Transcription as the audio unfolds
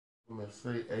I'm gonna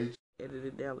say H. Edit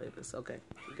it down later. It's okay.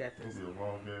 We got It's this. a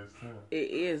long ass time. It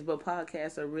is, but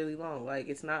podcasts are really long. Like,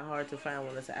 it's not hard to find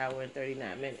one that's an hour and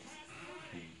 39 minutes.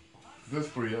 This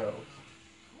 3 hours.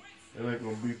 It ain't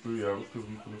gonna be 3 hours because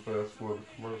we finna fast forward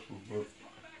the commercials, but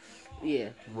Yeah.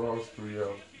 Raw's 3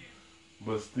 hours.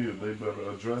 But still, they better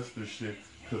address this shit.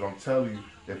 Cause I'm telling you,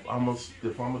 if I'm a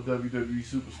WWE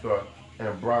superstar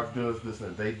and Brock does this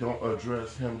and they don't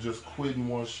address him just quitting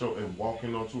one show and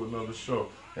walking onto another show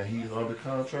and he's under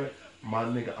contract, my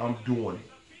nigga, I'm doing it.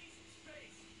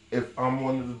 If I'm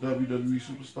one of the WWE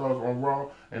superstars on Raw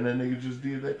and that nigga just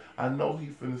did that, I know he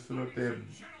finna sit up there.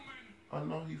 I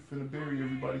know he finna bury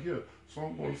everybody here. So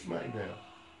I'm going to SmackDown.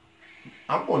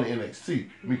 I'm going to NXT,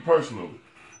 me personally.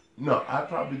 No, I'd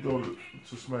probably go to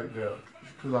SmackDown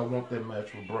because I want that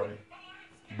match with Bray.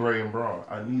 Bray and Braun.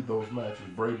 I need those matches.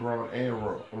 Bray, Braun, and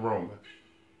Roman.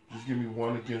 Just give me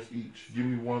one against each. Give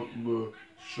me one little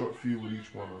short feud with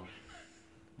each one of them.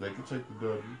 They can take the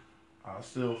W. I'll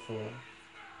sell for them.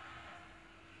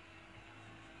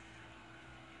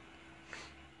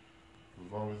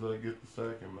 As long as I get the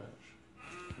second match.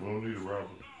 We don't need a rubber.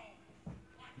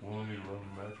 We don't need a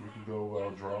rubber match. We can go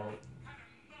out, draw it,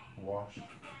 wash it.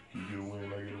 You get a win,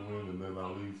 I get a win, and then I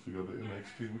leave to go to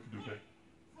NXT. We can do that.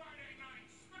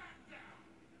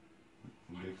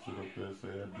 They sit up there and say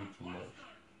I do too much.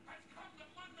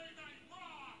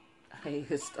 I hate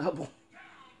his stubble.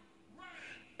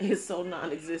 It's so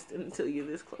non-existent until you're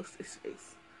this close to his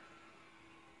face.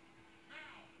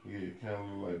 Yeah, it kind of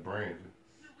look like Brandon.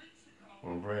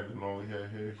 When Brandon only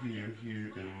had hair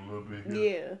here, and a little bit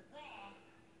here. Yeah.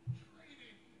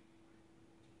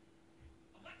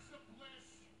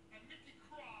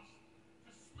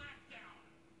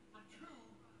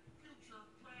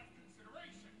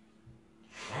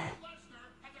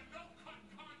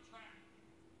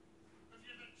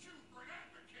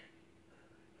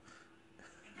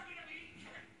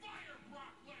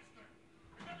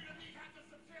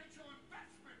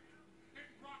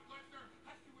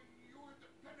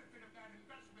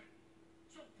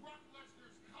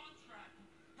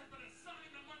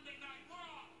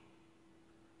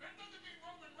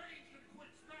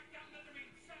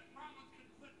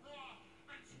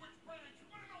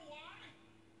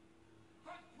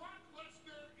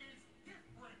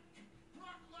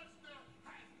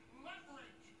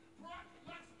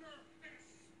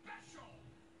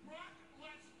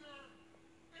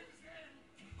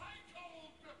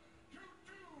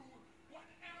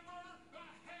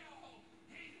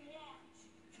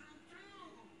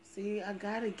 See, I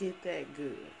gotta get that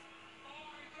good.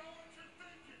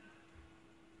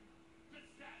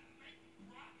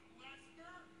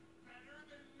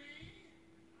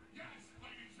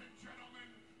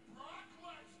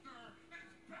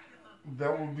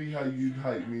 That would be how you'd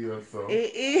hype me up, though.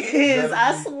 It is.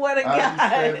 I swear to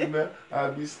God.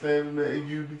 I'd be standing there, and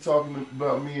you'd be talking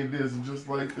about me and this, and just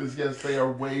like this. Yes, they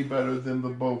are way better than the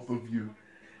both of you.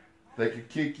 They can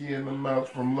kick you in the mouth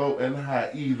from low and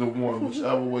high, either one,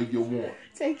 whichever way you want.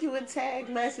 Take you in tag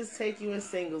matches, take you in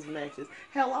singles matches.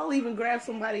 Hell, I'll even grab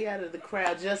somebody out of the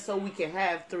crowd just so we can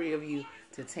have three of you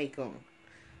to take on.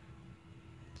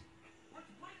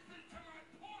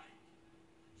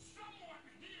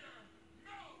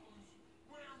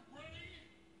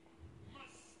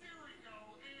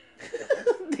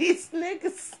 These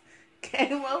niggas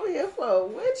came over here for a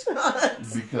witch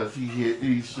hunt. Because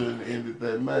he shouldn't have ended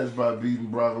that match by beating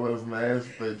Brock Lesnar ass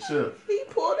with that chair. He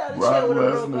pulled out a chair with a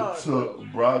real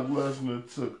guard. Brock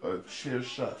Lesnar took a chair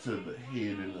shot to the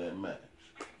head in that match.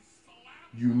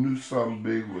 You knew something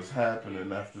big was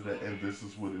happening after that, and this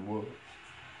is what it was.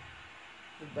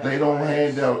 They don't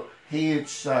hand out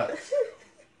headshots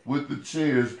with the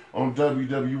chairs on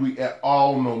WWE at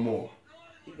all no more.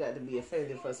 You got to be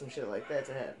offended for some shit like that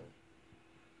to happen.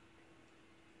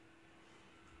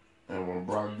 And when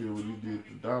Brock did what he did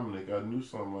to Dominic, I knew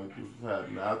something like this was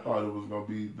happening. I thought it was going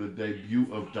to be the debut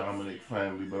of Dominic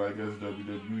family, but I guess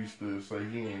WWE still say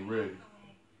he ain't ready.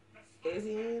 Is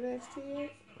he in NXT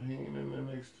yet? He ain't in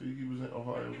NXT. He was in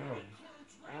Ohio Valley.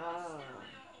 Ah.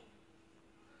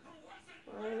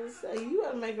 I was say, you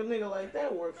got to make a nigga like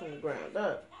that work from the ground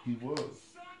up. He was.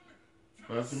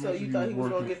 So you thought he was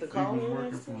going to get the call? He was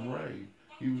working from Ray.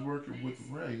 He was working with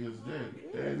Ray, his daddy.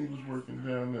 Daddy was working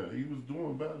down there. He was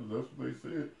doing better. That's what they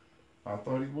said. I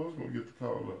thought he was going to get the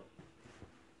call up.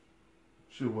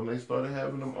 Shit, when they started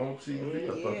having him on TV, I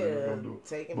thought they were going to do it.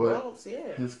 Taking but bumps,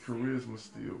 yeah. His charisma's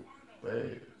still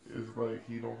bad. It's like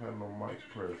he don't have no mic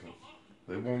presence.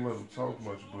 They won't let him talk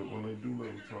much, but when they do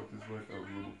let him talk, it's like a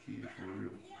little kid for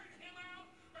real.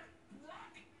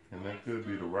 And that could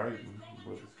be the writing,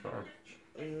 but it's garbage.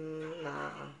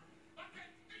 Nah.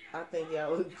 I think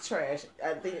y'all would trash.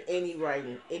 I think any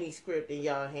writing, any script in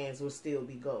y'all hands would still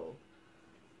be gold.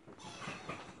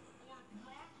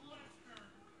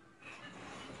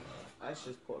 That's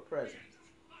just poor presence.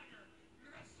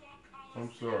 I'm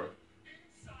sorry.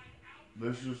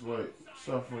 That's just like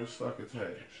suffering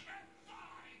succotash.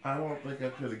 I don't think I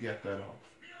could have got that off.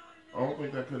 I don't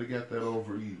think I could have got that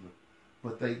over either.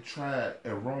 But they tried,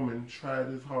 and Roman tried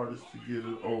his hardest to get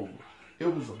it over. It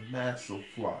was a massive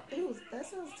flop. That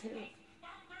sounds terrible.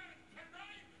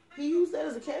 He used that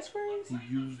as a catchphrase? He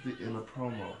used it in a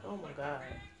promo. Oh my god.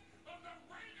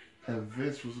 And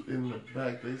Vince was in the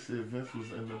back. They said Vince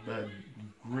was in the back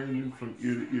grinning from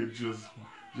ear to ear,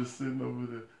 just sitting over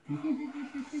there.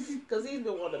 Because he's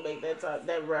been wanting to make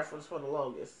that reference for the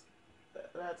longest.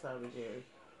 That time of Jerry.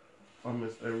 I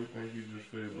missed everything he just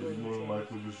said, but he more than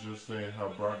likely was just saying how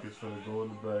Brock is going to go in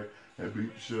the back and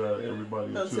beat the shit out of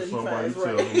everybody until somebody tells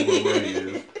him where Ray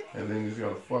is. And then he's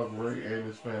going to fuck Ray and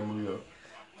his family up.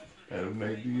 And if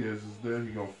Nate Diaz is there,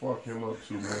 he's going to fuck him up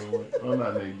too, man. Oh,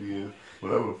 not Nate Diaz.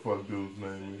 Whatever the fuck dude's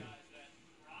name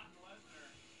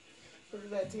is. Is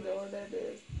that Tito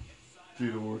Hernandez?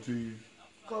 Tito Ortiz.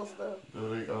 Close enough.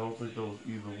 I don't think that was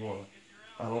either one.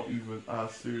 I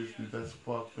seriously, that's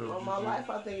fucked up. On my life,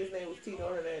 I think his name was Tito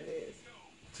Hernandez.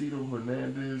 Tito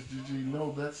Hernandez, GG,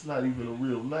 no, that's not even a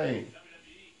real name.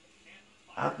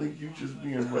 I think you just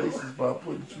being racist by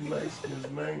putting two Mexicans'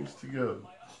 names together.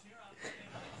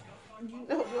 You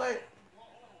know what?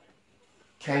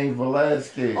 Cain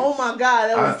Velasquez. Oh my god,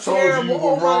 that was terrible. You were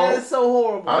oh my wrong. god, that's so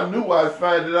horrible. I knew I'd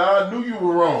find it out. I knew you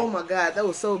were wrong. Oh my god, that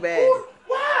was so bad.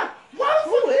 Why? Why the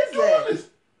fuck is that? This?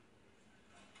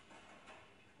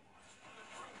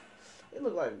 It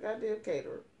looked like a goddamn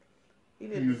caterer. He's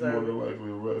more than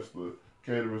likely a wrestler.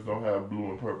 Caterers don't have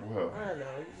blue and purple hair. I know.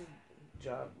 He just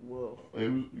job well. It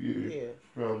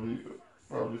was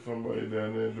probably somebody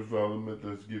down there in development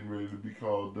that's getting ready to be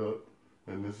called up,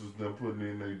 and this is them putting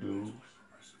in their dues.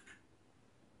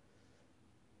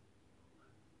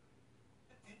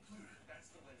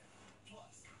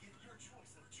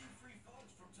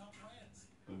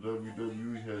 The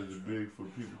WWE has it big for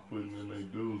people putting in their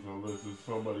dues unless it's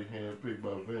somebody handpicked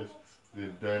by Vince.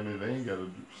 Then damn it, they ain't gotta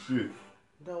do shit.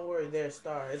 Don't worry, they're a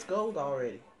star. It's gold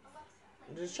already.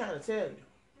 I'm just trying to tell you.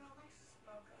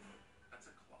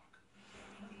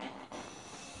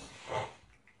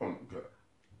 Oh my god.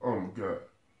 Oh my god.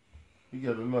 He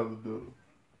got another dude.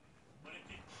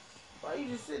 Why you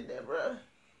just sitting there, bro?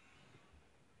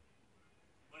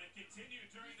 But it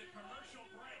continued during the commercial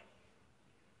break.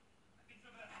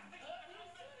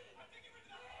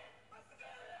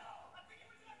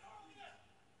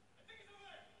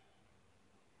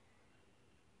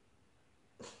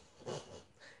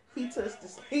 He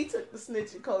took the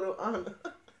snitching coat of honor.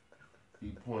 He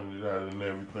pointed out and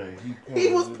everything.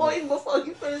 He was pointing before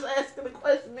you finished asking the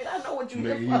question. Man, I know what you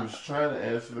Nigga, he was trying to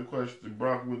answer the question.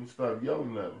 Brock wouldn't stop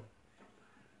yelling at him.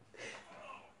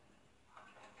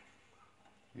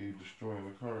 He destroying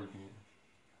the car again.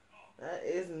 That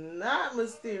is not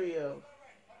Mysterio.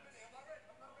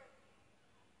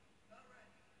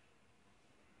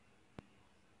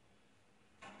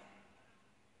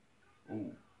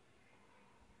 Ooh.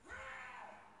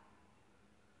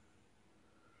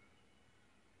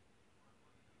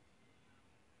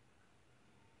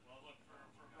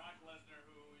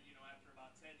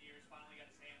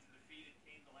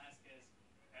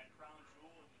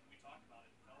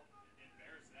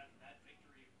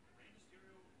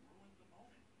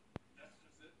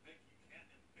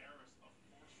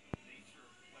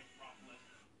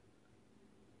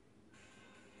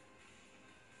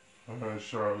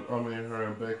 Her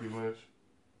and Becky Lynch.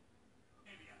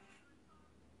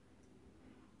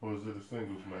 Or is it a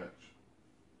singles match?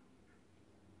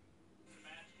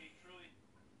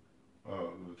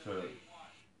 Oh, the tag.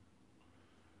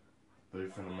 They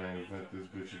finna main event this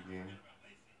bitch again,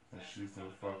 and she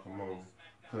finna fuck him over.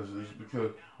 Cause it's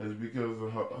because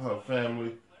of her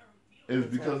family. It's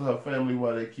because of her family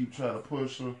why they keep trying to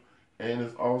push her, and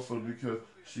it's also because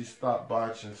she stopped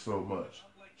botching so much.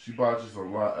 She botches a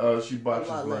lot. She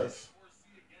botches less.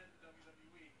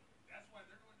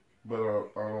 But I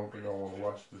don't think I want to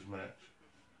watch this match.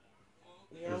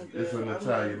 Yeah, it's an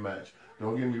Italian match.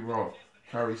 Don't get me wrong.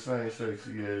 Kairi Sane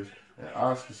sexy ass and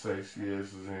Asuka sexy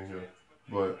ass is in here.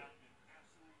 But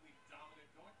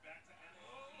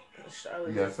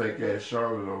you got fake ass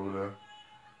Charlotte over there.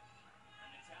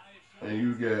 And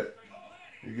you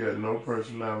got no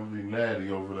personality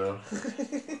Natty over there.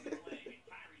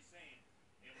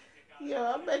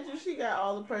 Yeah, I bet you she got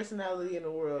all the personality in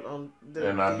the world on the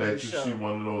And I bet you show. she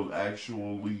one of those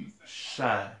actually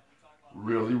shy,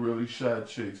 really, really shy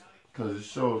chicks because it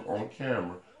shows on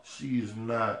camera she is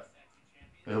not.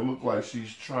 It look like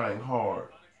she's trying hard.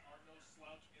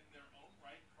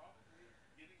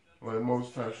 Like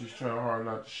most times she's trying hard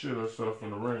not to shit herself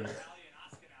in the ring.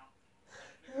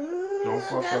 Don't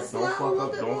fuck up, don't fuck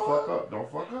up, don't fuck up,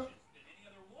 don't fuck up.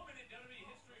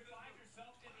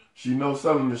 She knows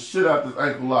selling the shit out this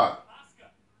ankle lock.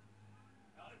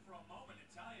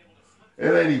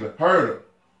 It ain't even hurt her.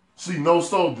 She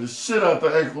no-sold the shit out the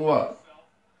ankle lock.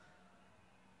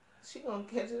 She gonna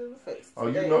catch it in the face. Oh,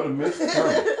 you know the miss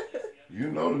coming.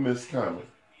 You know the miss coming.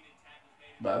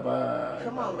 Bye-bye.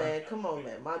 Come on, man. Come on,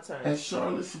 man. My turn. And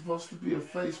Charlotte's supposed to be a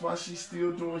face. Why she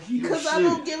still doing heel shit? Because I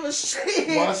don't give a shit.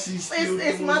 Why she still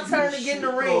It's doing my turn to heel get in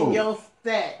the shit, ring, though? yo.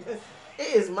 That.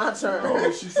 It is my turn.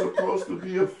 No, she's supposed to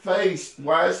be a face.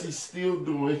 Why is she still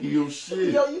doing heel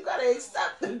shit? Yo, you gotta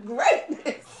accept the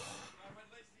greatness.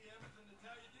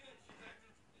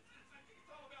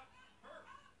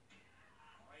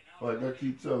 Like I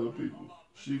keep telling people,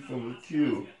 she finna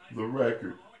kill the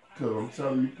record. Cause I'm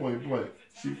telling you point blank,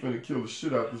 she finna kill the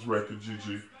shit out this record,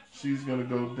 Gigi. She's gonna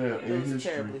go down in It was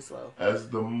history terribly slow. as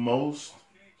the most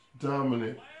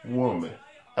dominant woman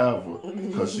ever.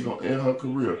 Cause she gonna end her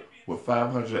career with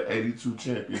 582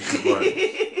 championship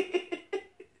reigns.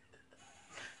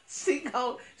 She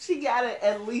got to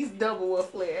at least double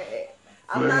what Flair had.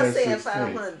 I'm Flair not had saying 16.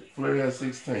 500. Flair had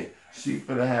 16. She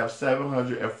finna have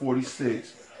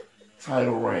 746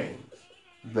 title reigns.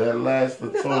 That lasts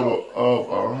a total of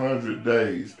 100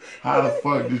 days. How the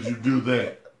fuck did you do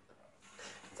that?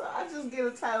 So I just get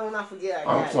a title and I forget I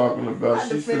got I'm talking it. about I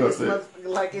she sit defend up this there.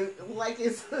 motherfucker like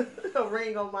it's a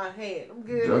ring on my hand. I'm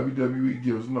good. WWE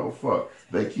gives no fuck.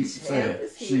 They keep saying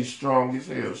is here. she's strong as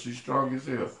hell. She's strong as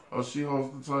hell. Oh, she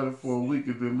holds the title for a week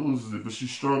and then loses it, but she's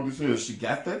strong as hell. She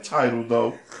got that title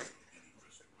though.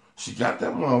 She got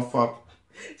that motherfucker.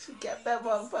 She got that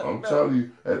motherfucker. I'm telling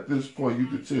you, at this point, you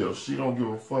could tell she don't give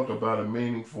a fuck about a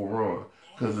meaningful run.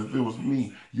 Because if it was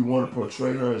me, you want to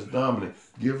portray her as dominant,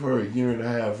 give her a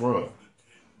 1.5 run.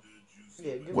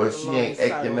 Yeah, give Where her the she longest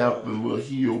ain't acting title out the run. little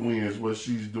heel wins, where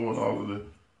she's doing all of the...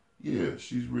 Yeah,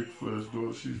 she's Ric Flair's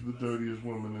daughter. She's the dirtiest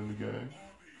woman in the game.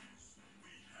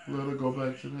 Let her go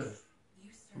back to that.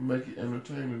 Make it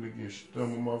entertaining again. She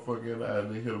thumb a motherfucker in the eye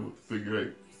and then hit her with the figure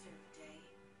 8.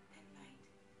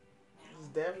 It's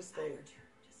devastating.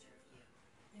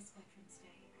 This Veterans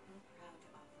Day, we're proud to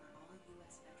offer all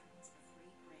U.S. veterans a free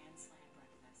Grand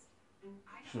Slam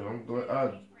breakfast. Shit, I'm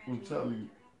glad. I'm telling you,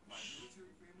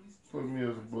 put me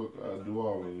as a book, I do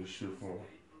all of this shit for them.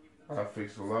 I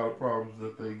fix a lot of problems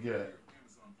that they got,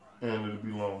 and it'll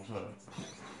be long time.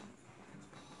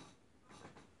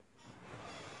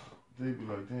 They be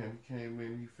like, damn, he came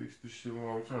in, he fixed this shit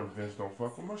long term. Vince, don't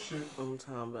fuck with my shit. I'm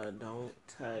talking about don't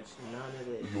touch none of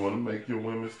this. You want to make your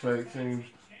women's tag teams,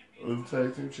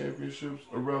 tag team championships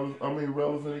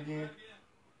relevant again?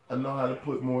 I know how to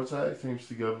put more tag teams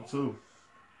together too.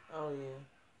 Oh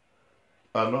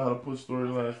yeah. I know how to put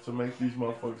storylines to make these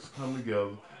motherfuckers come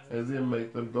together and then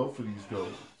make them go for these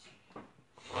goals.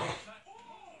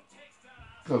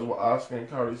 Because what Oscar and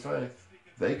Kyrie saying,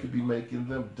 they could be making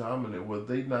them dominant. Well,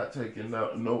 they not taking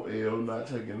out no L, not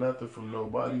taking nothing from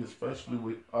nobody, especially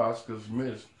with Oscar's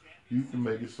miss. You can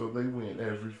make it so they win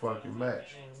every fucking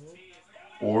match.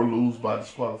 Or lose by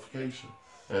disqualification.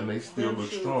 And they still Them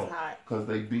look shoes strong. hot. Because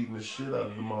they beating the shit out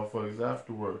of the motherfuckers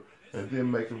afterward. And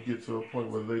then make them get to a point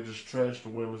where they just trash the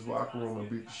women's locker room and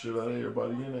beat the shit out of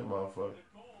everybody in that motherfucker.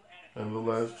 And the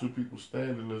last two people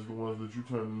standing is the ones that you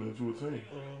turning into a team.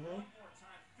 Mm-hmm.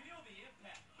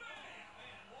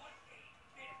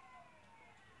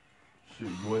 Shit,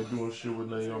 you ain't doing shit with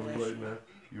Naomi right now.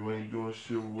 You ain't doing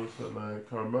shit with what's her name,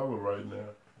 Carmella right now.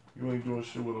 You ain't doing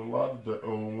shit with a lot of the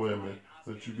women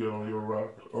that you get on your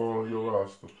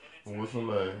roster. And what's her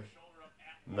name?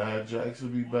 Nia Jax will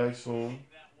be back soon.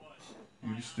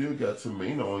 You still got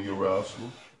Tamina on your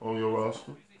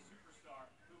roster.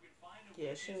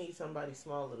 Yeah, she needs somebody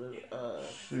smaller to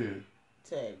Shit.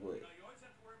 tag with.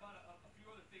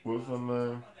 What's her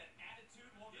name?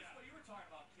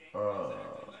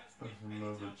 That's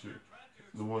another chick.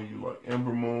 The one you like,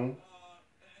 Ember Moon.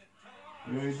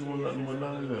 You ain't doing nothing with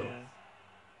none of them.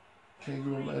 Can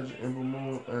you imagine Ember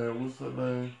Moon and what's her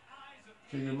name?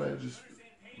 Can you imagine?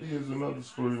 Here's another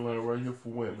storyline right here for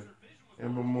women.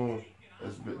 Ember Moon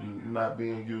has been not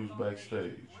being used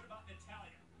backstage.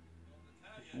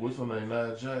 What's her name?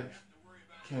 Nia Jax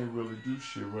can't really do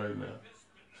shit right now.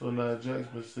 So Nia Jax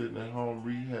been sitting at home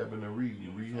rehabbing and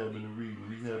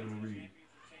reading.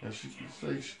 And she can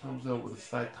say she comes out with a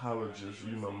psychologist,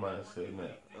 mindset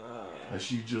now. And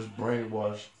she just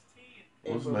brainwashed,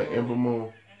 what's her name, Ember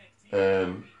Moon.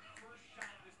 And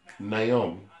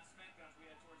Naomi.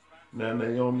 Now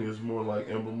Naomi is more like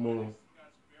Ember Moon.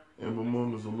 Ember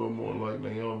Moon is a little more like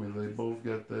Naomi. They both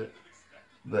got the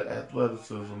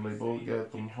athleticism. They both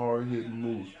got them hard hitting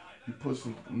moves. You put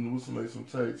some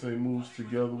tag team moves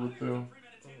together with them,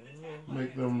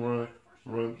 make them run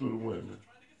through the women.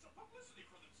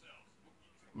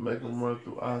 Make them run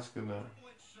through Oscar now,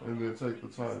 and then take the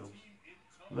titles.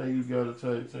 Now you got a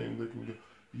tag team that can go.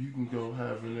 You can go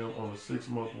having them on a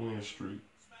 6-month win streak.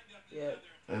 Yep.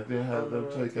 And then have them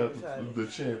take out the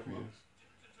champions.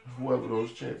 Whoever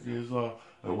those champions are,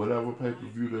 or whatever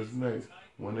pay-per-view that's next,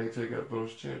 when they take out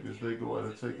those champions, they go out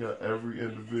and take out every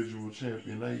individual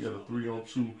champion. Now you got a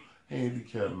 3-on-2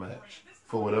 handicap match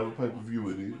for whatever pay-per-view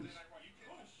it is.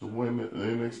 The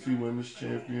NXT Women's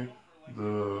Champion,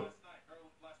 the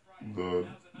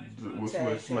what's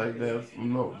my SmackDown?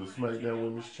 No, the SmackDown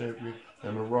Women's Champion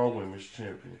and the Raw Women's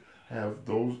Champion. Have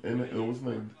those in it was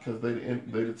because they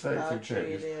the tag team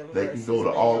champions. They can go to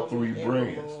all 3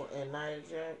 brands. And Nia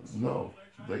Jax. No,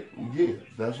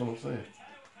 that's what I'm saying.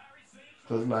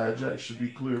 Because Nia Jax should be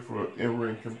clear for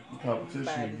in-ring competition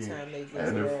By the again. time they get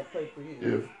And to that pay-per-view.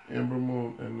 if Ember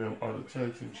Moon and them are the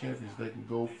tag team champions, they can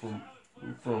go from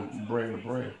brand to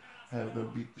brand. Have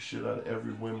them beat the shit out of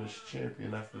every women's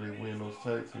champion after they win those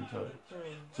tag team titles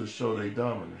to show their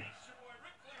dominance.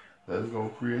 That's gonna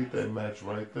create that match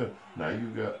right there. Now you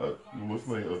got a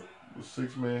 6-man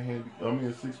a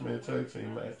 6-man tag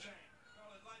team match.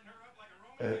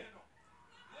 At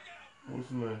what's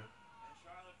the name?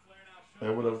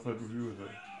 At whatever pay-per-view is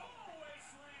that?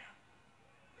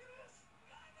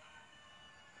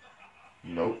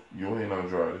 Nope, you ain't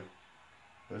Andrade.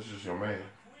 That's just your man.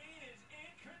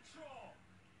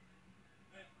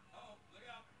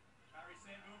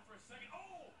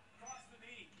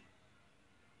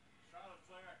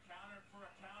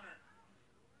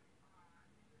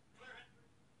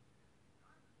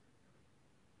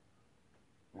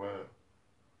 Wow.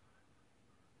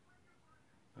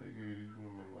 They gave these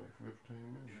women like 15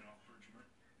 minutes.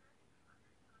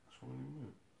 20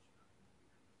 minutes.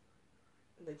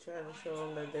 They trying to show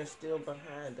them that they're still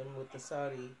behind them with the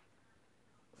Saudi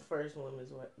first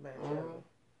women's match ever.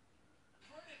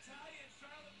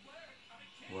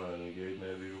 Wow, they gave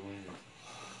Natty the win.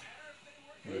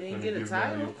 They didn't get a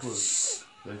title.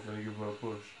 They finna give her a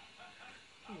push.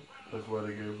 That's why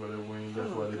they gave her that win.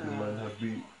 That's why they didn't let her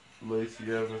beat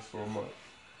Lacey Evans so much.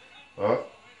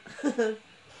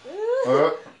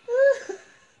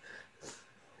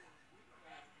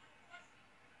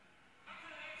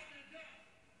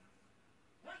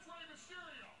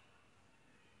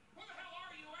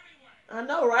 I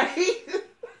know, right?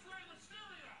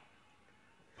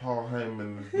 Paul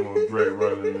Heyman is doing great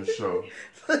running the show.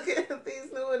 Look at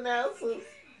these new announcers.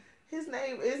 His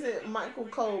name isn't Michael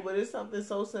Cole, but it's something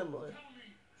so similar.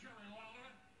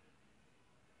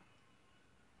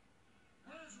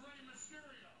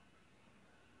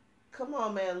 Come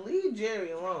on, man. Leave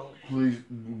Jerry alone. Please,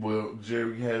 well,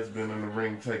 Jerry has been in the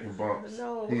ring taking bumps.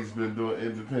 No. He's been doing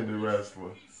independent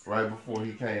wrestling right before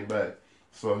he came back.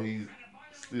 So he's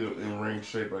still in ring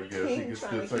shape, I guess. He can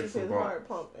still take some bumps. Heart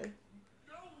pumping.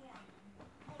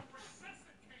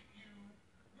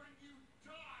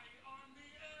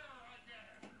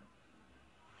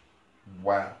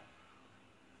 Wow.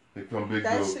 Here come Big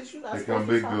That Dude. shit you not Here come supposed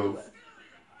to Big talk Dude.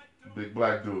 about. Big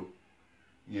black dude.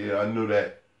 Yeah, I knew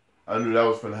that. I knew that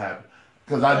was finna happen.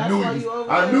 Cause That's why you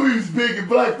over I there? knew he was big and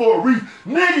black for a reason.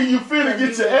 Nigga, you finna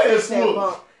get your ass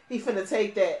whooped. He finna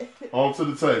take that. Onto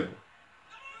the table.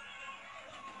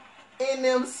 In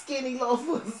them skinny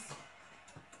loafers.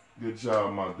 Good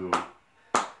job, my dude.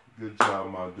 Good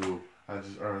job, my dude. I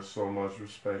just earned so much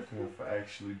respect for him for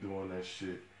actually doing that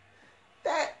shit.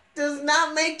 That does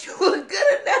not make you a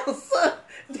good announcer.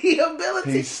 The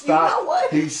ability. He stopped. You know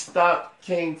what? He stopped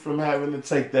King from having to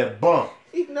take that bump.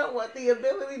 You know what? The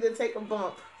ability to take a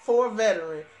bump for a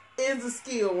veteran is a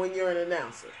skill when you're an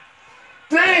announcer.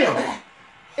 Damn!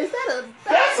 Is that a bat?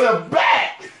 That's a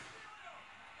bat!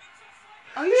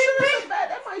 Are you sure it's a bat?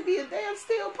 That might be a damn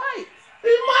steel pipe. He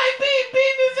might be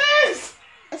beating his ass!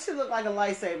 That should look like a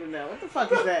lightsaber now. What the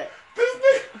fuck is that?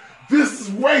 This is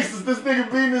racist. This nigga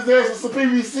beating his ass with some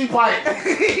PVC pipe.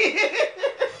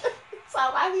 So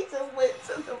why he just went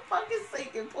to the fucking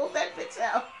sink and pulled that bitch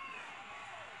out?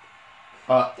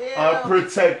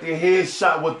 Unprotected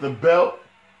headshot with the belt.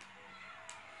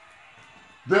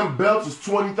 Them belts is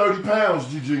 20, 30 pounds,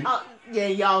 GG. Yeah,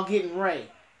 y'all getting Ray.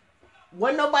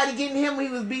 Wasn't nobody getting him when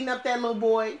he was beating up that little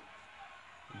boy.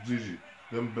 GG.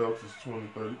 Them belts is 20,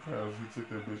 30 pounds. He took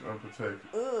that bitch unprotected.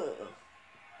 Ugh.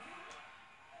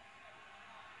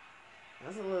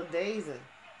 That's a little dazing.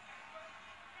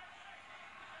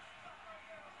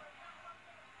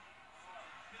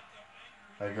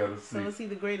 I gotta see. So is he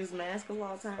the greatest mask of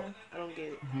all time? I don't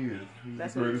get it. He is. He's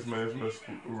That's the what greatest he man's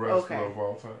wrestler Okay. of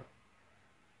all time.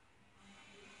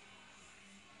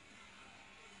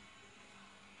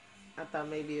 I thought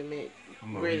maybe it meant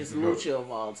No, greatest he's the GOAT. lucha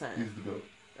of all time. He's the GOAT.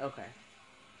 Okay.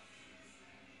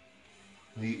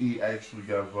 He actually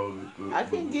got voted. I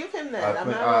can give him that. I'm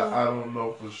not I gonna, don't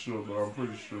know for sure, but I'm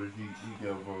pretty sure he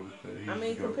got voted that. He's I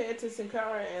mean, the GOAT. compared to Sin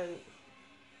Cara and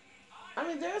I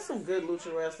mean, there are some good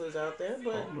lucha wrestlers out there,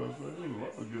 but I'm not saying there's a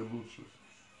lot of good luchas.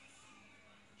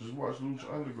 Just watch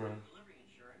Lucha Underground.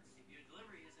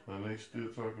 And they still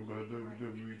talking about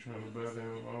WWE trying to buy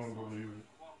them. I don't believe it.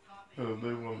 Because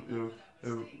they want,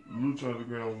 if Lucha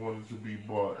Underground wanted to be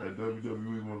bought and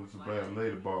WWE wanted to buy them,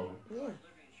 they'd have bought them. yeah,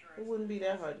 it wouldn't be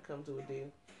that hard to come to a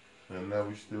deal. And now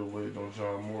we still waiting on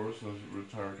John Morrison's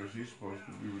return because he's supposed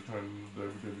to be returning to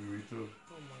WWE too.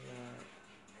 Oh my god.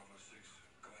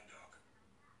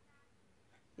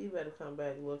 He better come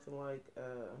back looking like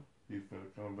He finna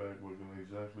come back looking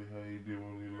exactly how he did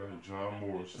when he left John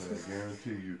Morrison. I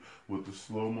guarantee you, with the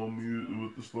slow mo music,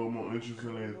 with the slow mo interest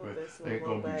and everything, ain't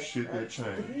gonna be shit that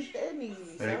changed. There needs to be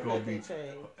Ain't something gonna that they be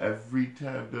change. every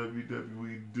time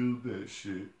WWE do that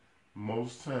shit.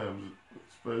 Most times,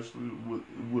 especially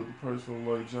with a person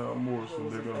like John Morrison,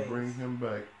 they're gonna bring him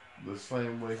back the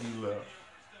same way he left.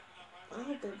 I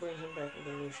hope they bring him back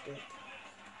with a new stick.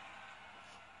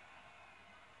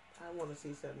 I want to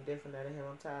see something different out of him.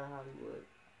 I'm tired of Hollywood.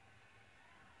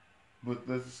 But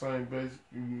that's the same basically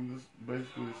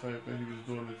the same thing he was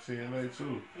doing at TNA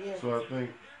too. Yeah. So I think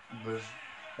that's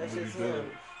That's what just he does.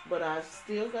 him. But I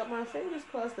still got my fingers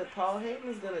crossed that Paul Heyman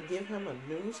is going to give him a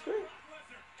new script.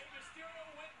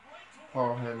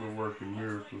 Paul Heyman working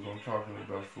miracles. I'm talking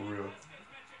about for real.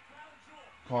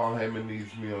 Paul Heyman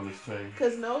needs me on this team.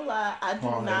 Because no lie, I do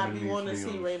Paul not Heyman be needs wanting to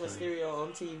me see on Rey this team. Mysterio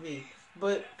on TV.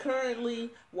 But currently,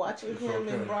 watching It's him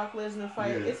okay. and Brock Lesnar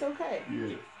fight, Yeah. it's okay.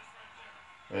 Yeah.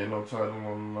 Ain't no title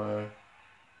on the line.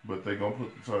 But they gonna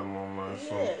put the title on the line. Yeah,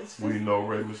 So it's we just- know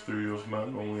Rey Mysterio's not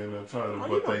gonna win that title. Oh,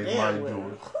 but you know they damn might well. do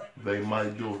it. They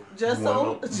might do it. Just You so-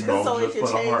 wanna know- just no, so it just can for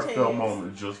the change heartfelt hands.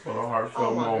 moment. Just for the heartfelt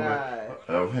Oh my moment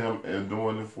God. of him and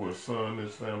doing it for his son,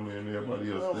 his family, and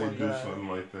everybody else. Oh They my do God. something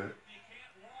like that.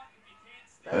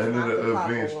 That's And not the it'll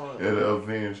Papa avenge, one. it'll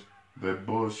avenge that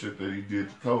bullshit that he did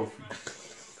to Kofi.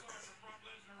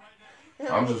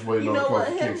 I'm just waiting you on know Kofi what?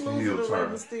 Him Kingston losing heel to Rey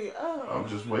turn. Mysterio. Oh. I'm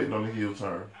just waiting on the heel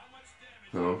turn.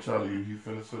 Cause I'm telling you, he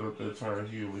finna set up that turn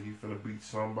heel and he finna beat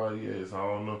somebody ass. I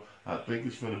don't know. I think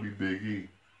it's finna be Big E.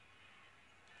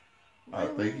 I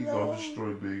Really, think he's though? gonna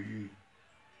destroy Big E.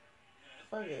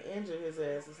 Fucking injure his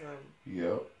ass or something.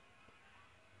 Yep.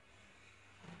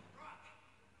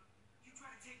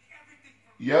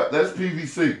 Yep, that's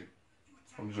PVC.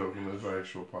 I'm joking, that's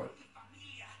actual pipe.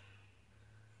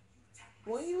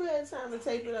 When you had time to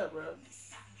tape it up, bro?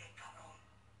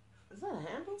 Is that a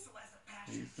handle?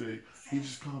 He said he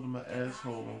just called him an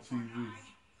asshole on TV.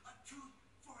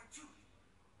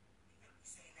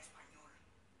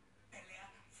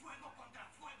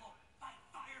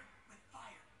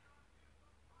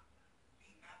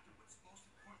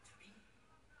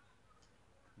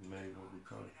 Name what we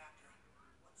call it.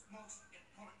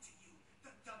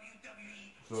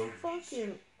 So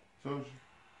Fucking. told you.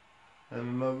 And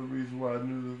another reason why I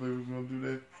knew that they was gonna do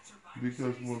that,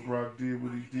 because when Brock did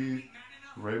what he did,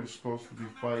 Ray was supposed to be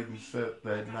fighting Seth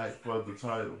that night for the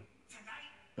title.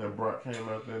 And Brock came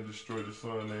out there and destroyed his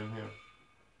son and him.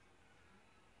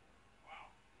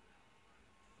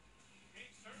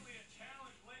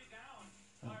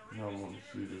 I want to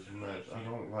see this match. I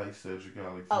don't like Cedric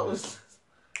Alexander. Oh,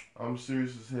 I'm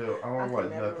serious as hell. I I don't can like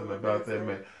never nothing remember about his that name.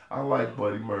 man. I like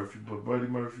Buddy Murphy, but Buddy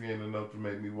Murphy ain't enough to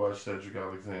make me watch Cedric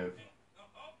Alexander.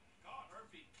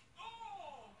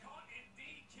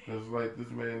 It's like this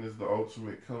man is the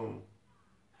ultimate coon.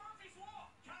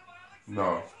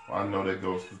 No, I know that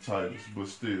goes to Titus, but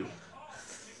still.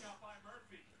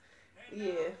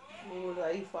 yeah. He look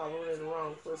like he following in the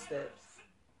wrong footsteps.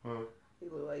 Huh? He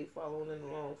look like he following in the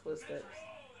wrong footsteps.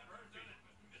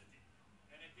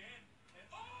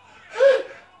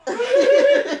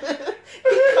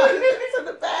 He caught him to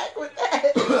the back with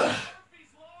that.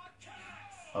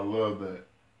 I love that.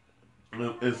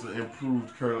 It's an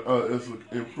improved it's an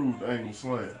improved angle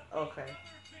slam. Okay.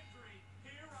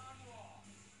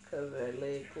 Cause of that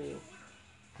leg pull.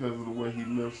 Because of the way he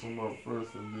lifts him up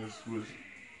first and then switches.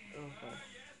 Okay.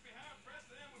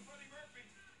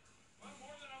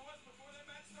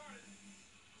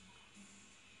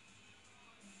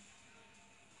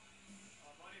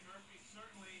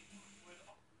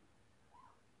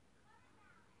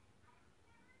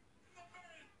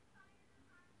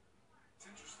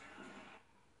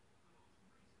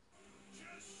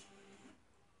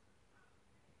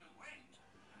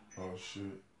 shit.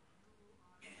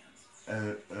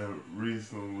 And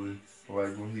recently,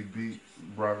 like when he beat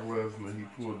Brock Lesnar, he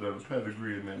pulled out a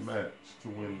pedigree in that match to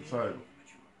win the title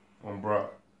on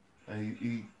Brock. And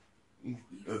he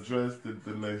addressed it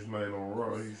the next night on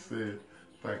Raw. He said,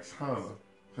 thanks, Hunter.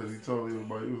 Because he told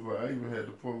everybody, he was like, I even had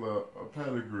to pull out a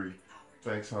pedigree.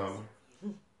 Thanks, Hunter.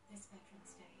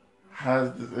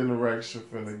 How's this interaction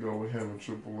finna go with him and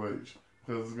Triple H?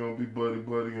 Because it's going to be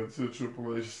buddy until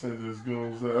Triple H sends his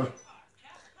goons out.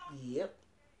 Yep.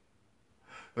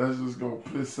 That's just going to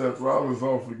piss Seth Rollins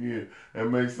off again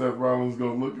and make Seth Rollins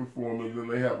go looking for him, and then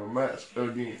they have a match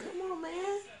again. Come on,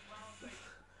 man.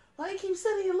 Why you keep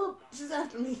sending your little bitches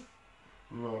after me?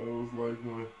 No, it was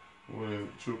like when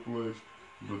Triple H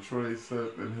betrayed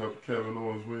Seth and helped Kevin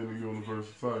Owens win the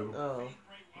Universal title. Oh.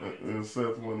 And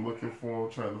Seth went looking for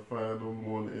him, trying to find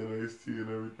him on the NXT and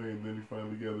everything, and then he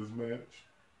finally got his match.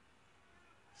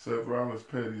 Seth Rollins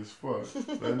petty as fuck.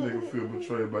 That nigga feel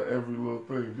betrayed by every little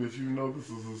thing. Bitch, you know this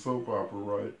is a soap opera,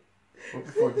 right? What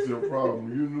the fuck is your problem?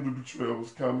 You knew the betrayal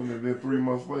was coming, and then 3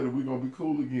 months later, we gonna be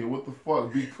cool again. What the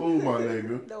fuck? Be cool, my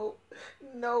nigga.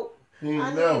 Nope. He ain't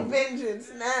I never. need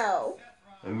vengeance now.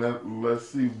 And let's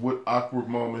see what awkward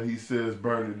moment he says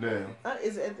burn it down.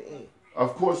 It's at the end.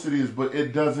 Of course it is, but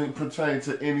it doesn't pertain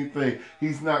to anything.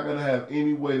 He's not going to have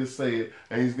any way to say it,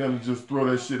 and he's going to just throw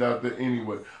that shit out there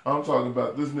anyway. I'm talking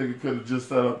about this nigga could have just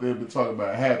sat up there and been talking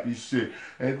about happy shit.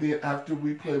 And then after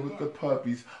we play with the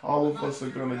puppies, all of us are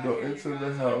going to go into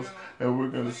the house, and we're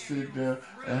going to sit down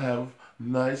and have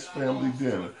nice family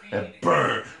dinner and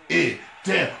burn it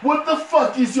down. What the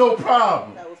fuck is your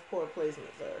problem? That was poor placement,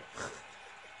 sir.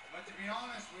 But to be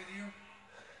honest with you,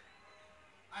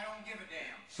 I don't give a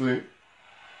damn. See?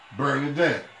 Burn it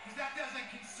down. Because that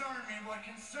doesn't concern me. What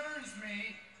concerns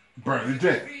me Burn it is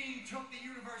down. that Fiend took the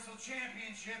Universal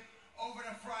Championship over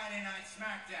to Friday Night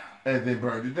SmackDown. And then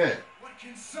burn it down. What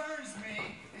concerns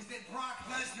me is that Brock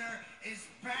Lesnar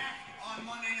is back on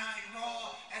Monday Night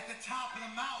Raw at the top of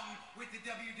the mountain with the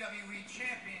WWE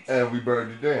Championship. And we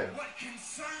burned it down. What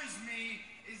concerns me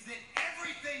is that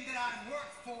everything that I've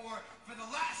worked for the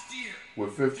last year,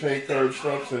 With 15 curb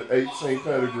stumps and 18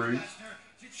 pedigrees.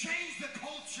 to change the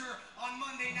culture on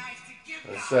Monday nights, to give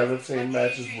And guys 17 like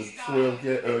matches AJ with Styles 12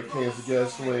 and cans of Braun gasoline.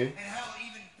 Strowman, and hell,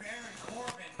 even Baron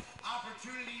Corbin,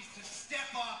 opportunities to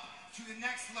step up to the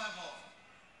next level.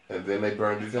 And then they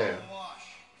burned it down. Wash.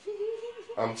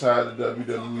 I'm tired of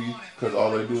WWE because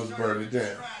all they do is burn it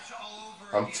down.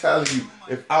 I'm telling you,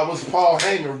 if I was Paul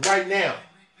Heyman right now,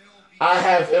 I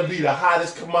have him be the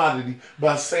hottest commodity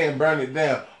by saying burn it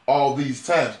down all these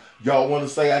times. Y'all want to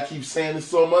say I keep saying it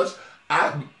so much?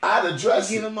 I'd address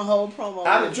Give it. him a whole promo.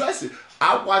 I'd address it.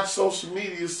 I watch social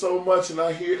media so much and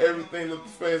I hear everything that the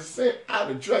fans say.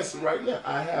 I'd address it right now.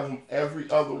 I have them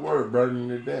every other word burning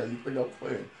it down. You think I'm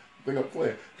playing? You think I'm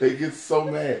playing? They get so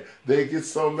mad. They get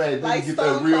so mad. Then Like he get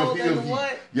that Stone real Cold heel and heat.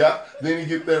 what? Yep. Then he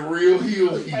get that real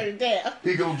heel heat. Burn it down.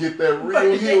 He gonna get that Burn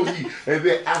real it heel down. heat. And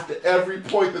then after every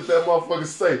point that motherfucker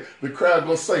say, the crowd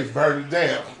gonna say, burn it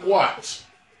down. Watch.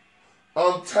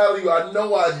 I'm telling you, I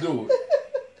know I do it.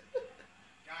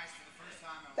 Guys, for the first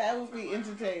time, That would be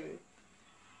entertaining.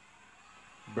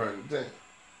 Burn it down.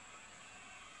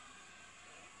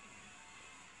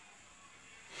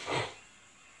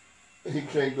 He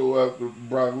can't go after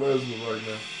Brock Lesnar right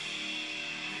now.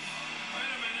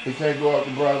 He can't go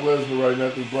after Brock Lesnar right now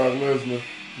because Brock Lesnar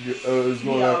is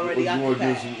going already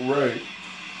against Ray.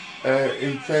 And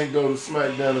he can't go to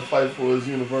SmackDown and fight for his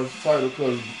Universal title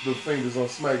because the Fiend is on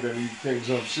SmackDown and he can't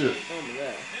jump ship. Oh my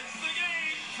god.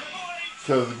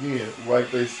 Because again,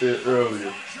 like they said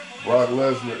earlier, Brock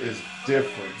Lesnar is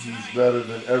different. He's better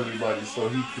than everybody, so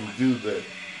he can do that.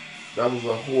 That was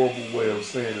a horrible way of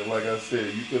saying it. Like I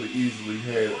said, you could have easily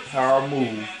had a power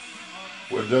move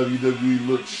where WWE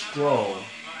looked strong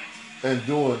and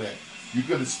doing that. You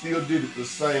could have still did it the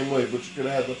same way, but you could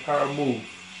have had the power move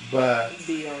by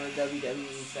Be on the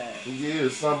WWE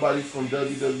side. Somebody from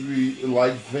WWE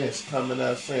like Vince coming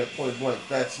out saying point blank,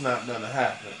 that's not gonna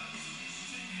happen.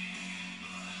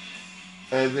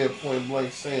 And then point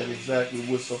blank saying exactly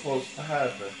what's supposed to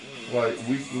happen. Like,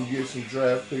 we can get some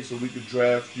draft picks, or we could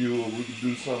draft you, or we could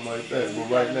do something like that.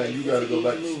 But right now, you got to go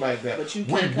back to SmackDown.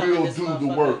 We will do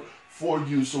the work for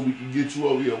you so we can get you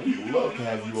over here. We would love to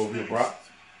have you over here, Brock.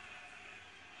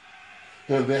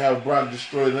 And then have Brock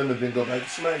destroy them and then go back to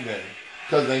SmackDown.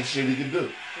 Because ain't shit he can do.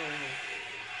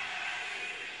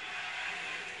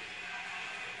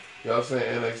 Y'all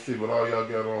saying NXT, but all y'all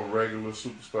got on regular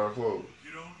superstar clothes.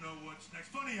 You don't know what's next.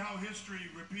 Funny how history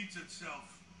repeats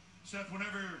itself. Seth,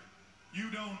 whenever you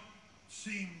don't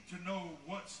seem to know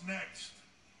what's next,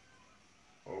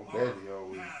 Oh, our Daddy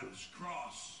always paths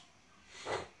cross.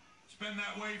 It's been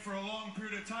that way for a long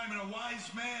period of time, and a wise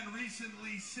man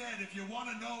recently said, if you want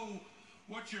to know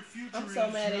what your future I'm is, so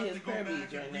mad you at have his to go prayer back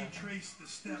beads right and now. retrace the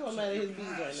steps so mad of at your his beads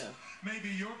right past. now. Maybe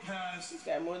your past He's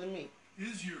got more than me.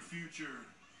 is your future.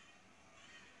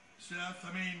 Seth,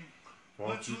 I mean, Why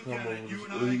don't let's you look come at over it. You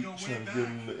and this I league go way trying to back. get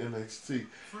him to NXT?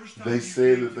 First time They you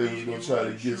said came that they to was me, gonna you try to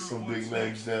weren't get sure some what big names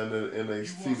next. down there at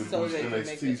NXT to So boost they can make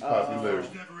NXT's it- popularity.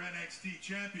 First ever NXT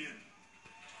champion.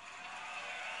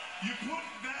 You put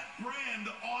that brand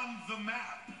on the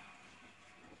map.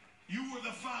 You were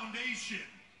the foundation.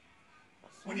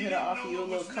 I'm here to offer you a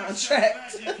little Next contract.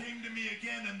 after that, you came to me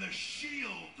again, and the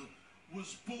Shield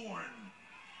was born.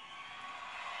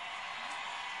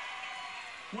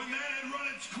 When that had run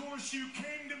its course, you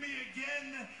came to me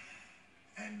again,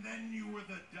 and then you were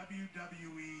the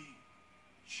WWE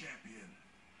champion.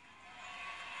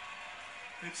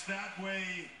 It's that way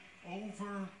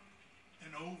over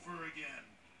and over again.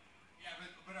 Yeah,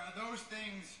 but are those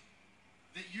things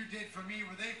that you did for me,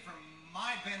 were they for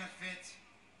my benefit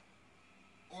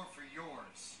or for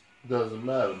yours? Doesn't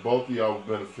matter. Both of y'all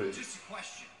benefit. Just a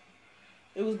question.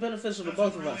 It was beneficial to Does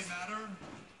both it of really us. matter?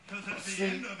 Because at the See-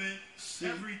 end of it, see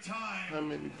every time how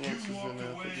many blunts is you in walk there?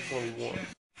 I away, think it's only one.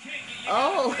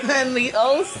 Oh, and the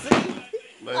OC.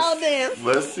 Oh, damn.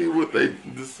 Let's see what they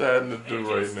deciding to do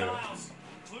right now. Styles,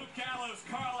 Luke Gallows,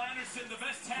 Carl Anderson, the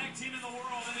best tag team in the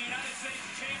world, and the United States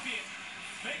champion,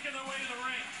 making their way to the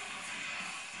ring.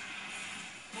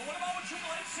 But what about what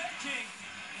Triple H said, King?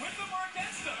 With them or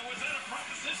against them? Was that a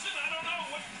proposition? I don't know.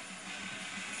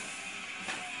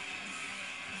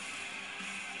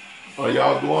 Are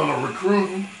y'all going to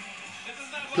recruiting?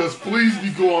 Because please be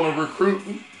going to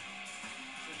recruiting.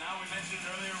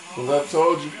 Because I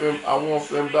told you, I want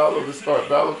Finn Balor to start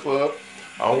Balor Club.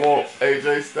 I want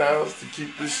AJ Styles to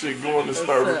keep this shit going and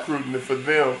start What's up? recruiting it for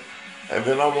them. And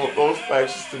then I want those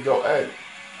factions to go, hey,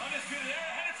 Undisputed Era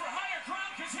headed for higher ground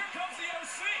because here comes the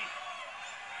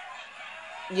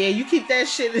OC. Yeah, you keep that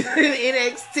shit in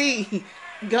NXT.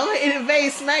 Go and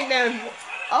invade SmackDown.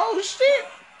 Oh, shit.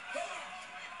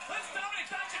 Let's Dominic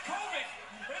Dijakovic.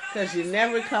 Because you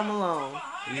never come along.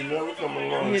 you never come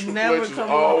along. You Triple never H is come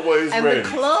always along. And ready. the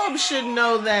club should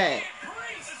know that.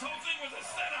 Priest. This whole thing was a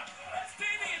setup. That's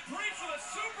Damian Priest with a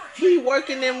super He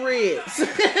working them ribs.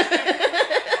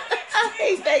 I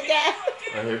hate that guy.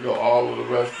 And here go all of the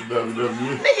rest of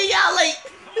WWE. Nigga, y'all like...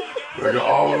 Here go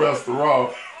all the rest of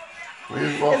Raw.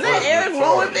 Is that Eric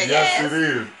Rowan big Yes, ass? it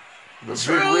is. The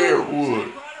True. big redwood.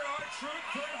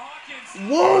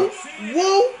 Woo,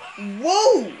 woo,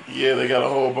 woo. Yeah, they got a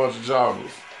whole bunch of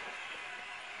jobbers.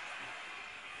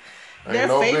 Ain't They're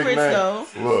no big favorites, name. though.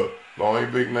 Look, the only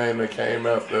big name that came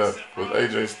out there was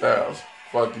AJ Styles.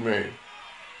 Fuck you mean?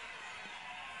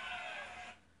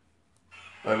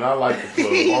 And I like the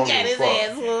club. He I don't got give a his fuck.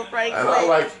 ass whooped right And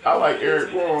quick. I like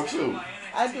Eric Rowan too.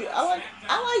 I do.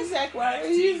 I like Zack Ryder.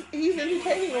 He's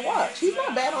entertaining to watch. He's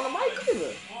not bad on the mic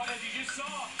either.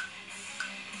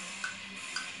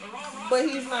 But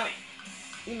he's not,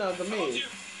 you know, the Miz.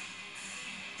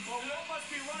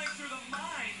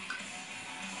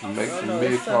 Makes Oh, him no, it's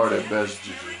mid-card at something. best,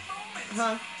 Gigi.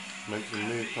 Huh? Makes him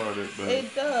mid-card at best.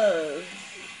 It does.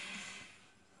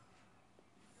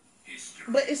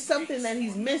 But it's something that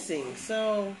he's missing.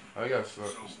 So I got to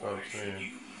stop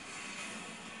saying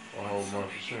a whole bunch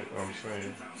of shit. I'm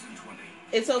saying.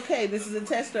 it's okay. This is a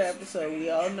tester episode. We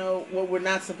all know what we're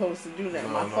not supposed to do now.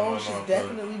 My phone should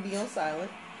definitely be on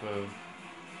silent. Because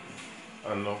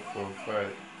I know for a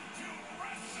fact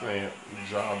saying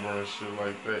jobber and shit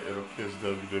like that, it'll piss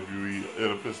WWE.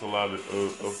 It'll piss a lot of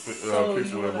So you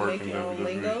people that want to work make in your own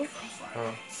lingo? WWE.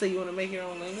 Huh? So you want to make your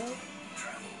own lingo?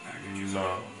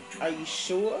 No, Are you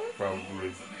sure?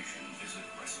 probably.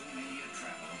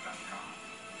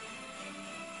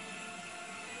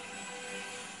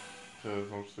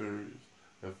 Because I'm serious.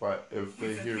 If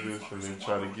they hear this and they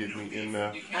try to get me in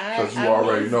there, because you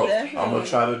already know, I'm gonna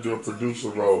try to do a producer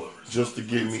role just to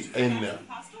get me in there,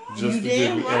 just to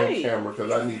get me in camera,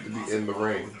 because I need to be in the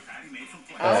ring.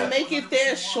 I'll make it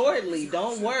there shortly.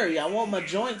 Don't worry. I want my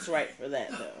joints right for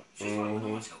that though.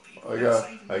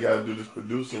 Mm-hmm. I got to do this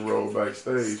producing role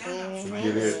backstage to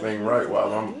get everything right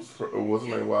while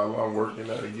I'm working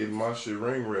out and getting my shit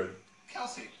ring ready.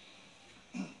 Kelsey.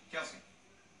 Kelsey.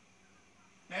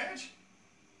 Marriage?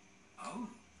 Oh,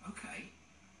 okay.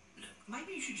 Look,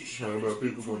 maybe you should just Talking about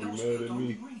people gonna be mad at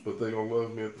me, but they gonna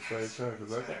love me at the same time,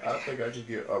 because I think I can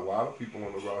get a lot of people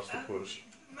on the roster push.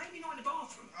 Maybe not in the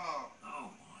bathroom. Oh. Oh,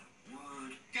 my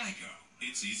word. Geico.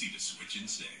 It's easy to switch and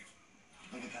save.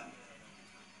 Look at that.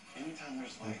 Anytime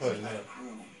there's I'm like putting that that.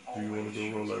 crew, Do you want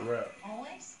to go roll that rap?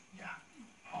 Always? yeah,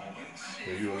 always.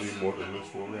 Yeah, you don't need more than this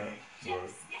for a rap. Right.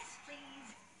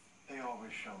 They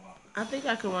always show up. I think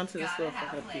I can run to the store for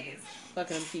her keeping it.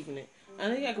 Fucking I'm keeping it.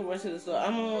 I think I can run to the store.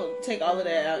 I'm gonna take all of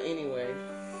that out anyway.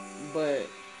 But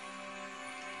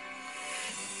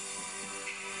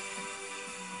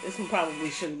this one probably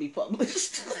shouldn't be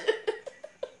published.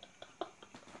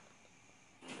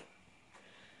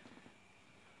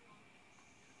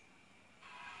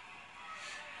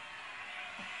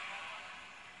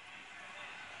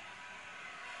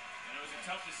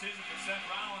 Tough decision for Seth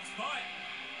Rollins, but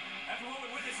after what we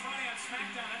witnessed Friday on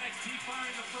SmackDown, NXT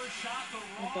firing the first shot, the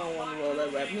Raw don't want to roll that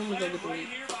rap. Let me go get the right meat.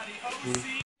 here by the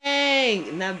OC.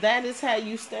 Dang! Now that is how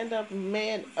you stand up and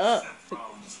man up.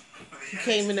 He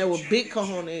came in there with big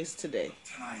cojones today.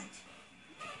 Tonight.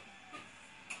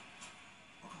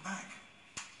 Welcome back.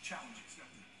 Challenge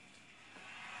accepted.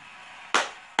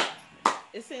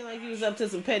 It seemed like he was up to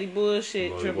some petty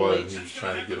bullshit, No, he Triple wasn't. H. He was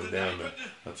trying to get them down there.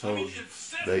 I told you,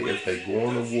 if they go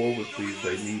on to war with these,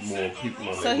 they need more people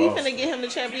on So their he roster. finna get him the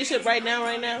championship right now?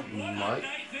 He might.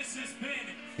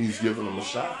 He's giving them a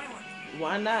shot.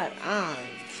 Why not? I'm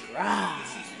dry.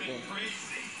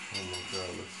 Oh my God,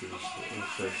 let's see this.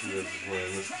 Let's see this is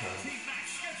wearing this time.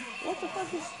 What the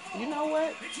fuck is... You know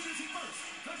what?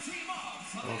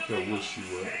 I don't care what she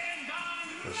wear.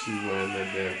 But she wearing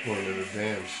that damn point of the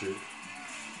damn shit.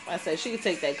 I said she could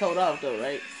take that coat off though,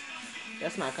 right?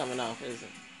 That's not coming off, is it?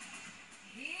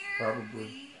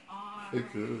 Probably.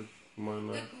 It could. Might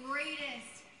not. The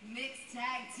greatest mixed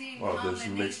tag team Oh, this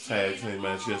mixed tag team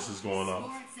match, yes, is going off.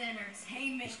 Sports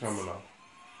entertainment. It's coming off.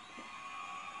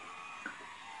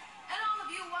 And all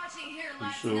of you watching here You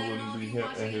live sure tonight, and wouldn't all be of you him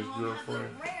watching and his at home have the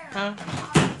girlfriend? rare Huh?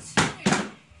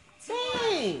 opportunity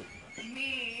Dang!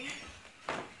 me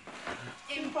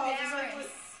embarrass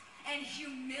and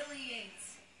humiliate.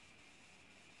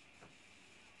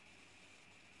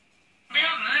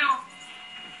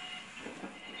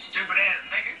 Stupid ass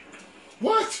nigga.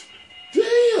 What?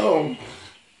 Damn!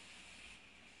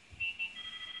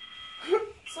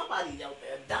 Somebody out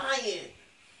there dying.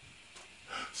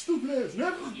 Stupid ass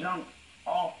nigga. Jump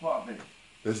off of it.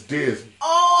 That's Disney.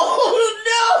 Oh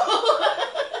no!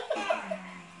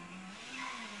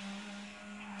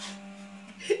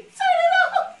 Turn it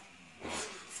off!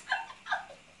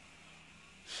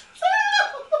 Turn it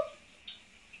off!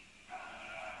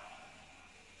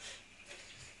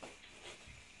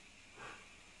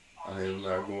 I am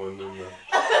not going in there.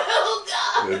 Oh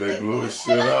God! Yeah, they blew his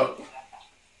shit up.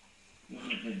 This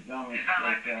is the dumbest It's not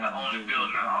like they're thing only to do.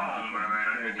 building a home, but I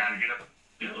mean, they're trying to get up.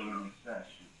 Building a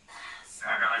session.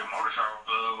 I got like a motorcycle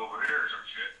club over here or some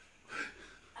shit.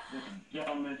 The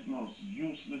dumbest, most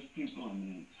useless people in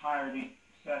the entirety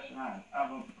session I've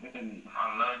ever been in.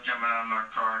 I love jumping out of my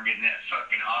car and getting that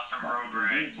fucking awesome road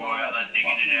rage, boy. I love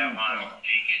digging it out while I'm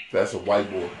digging. That's a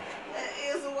white boy. That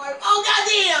is a wife. Oh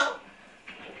goddamn!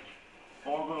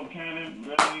 Orville Cannon,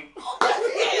 really? Oh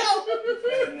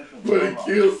goddamn! But he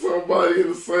killed somebody in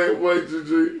the same way,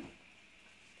 Gigi.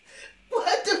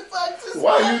 What the fuck just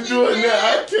Why you happened, doing man?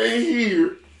 that? I can't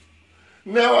hear.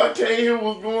 Now I can't hear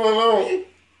what's going on.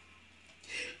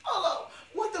 Hold on.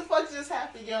 What the fuck just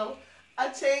happened, yo? I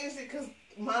changed it because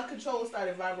my controller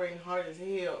started vibrating hard as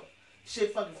hell.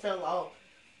 Shit fucking fell off.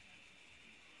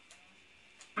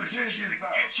 But you should get your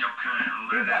kind and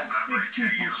let There's that like vibrate 6 to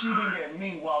people you. shooting at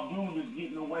me while dude is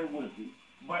getting away with it.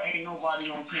 But ain't nobody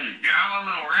on TV. Yeah, I'm a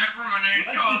little rapper. My name's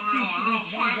Let's called just Little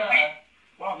keep one Fluffy. guy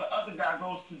while the other guy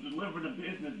goes to deliver the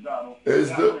business battle. Is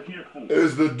that the we're here for.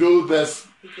 is the dude that's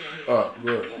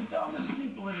good. The dumbest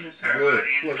people in this Good.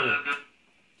 Everybody in Look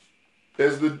the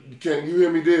Is the can you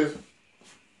hear me, Diz?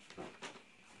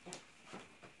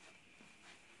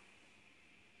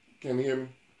 Can you hear me?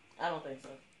 I don't think so.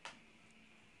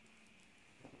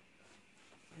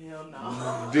 Hell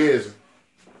no. Diz.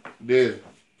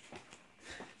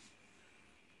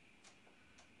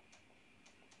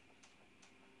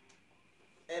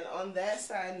 And on that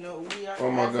side note, we are.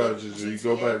 Oh my having God, Gigi,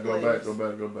 go back.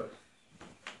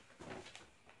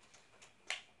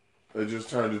 They just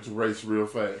turned it to race real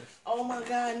fast. Oh my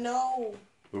God, no.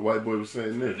 The white boy was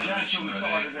saying this. I'm not even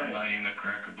a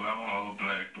cracker, but I'm all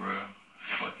black, bro.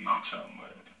 Fuck you talking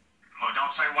about? Well,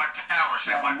 don't say white power,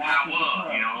 say white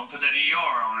power. You know, put that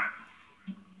ER on it.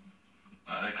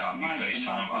 They call me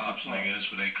FaceTime Ops, nigga. That's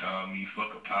what they call me.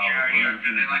 Fuck a power. Yeah,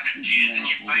 because they like to jizz in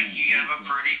your face. You have a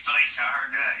pretty face. I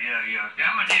heard that. Yeah. See,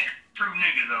 I'm a true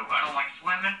nigga, though. I don't like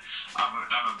swimming.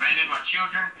 I've abandoned my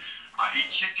children. I eat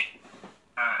chicken.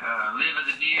 Live at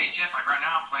the DHS. Like right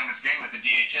now, I'm playing this game at the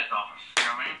DHS office. You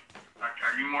know what I mean?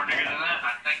 Are you more nigga than that?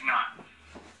 I think not.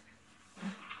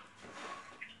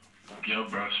 Yo,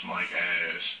 bro, smell like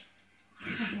ass.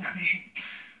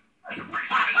 That's a pretty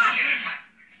sophisticated.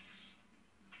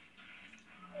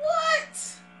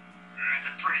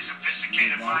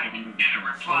 like in a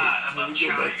reply Let about me go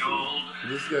back child. to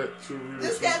this. Got too real.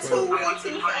 This got too I real like too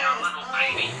to play a little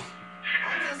fast. baby.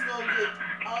 I'm just gonna get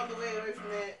all the way away from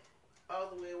that. All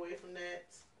the way away from that.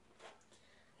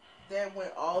 That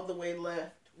went all the way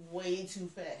left way too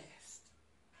fast.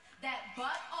 That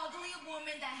butt ugly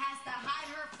woman that has to hide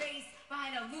her face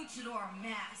behind a luchador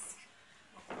mask.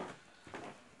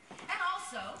 And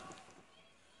also,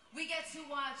 we get to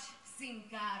watch Sin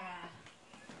Cara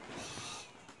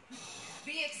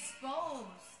be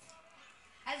exposed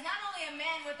as not only a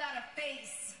man without a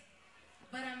face,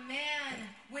 but a man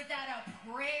without a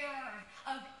prayer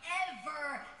of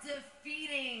ever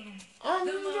defeating the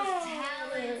most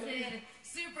talented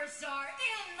superstar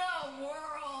in the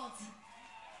world.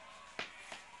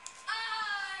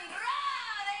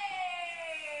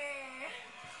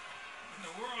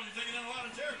 You're taking in a lot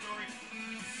of territory.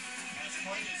 That's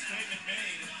quite a statement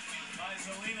made by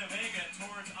Zelina Vega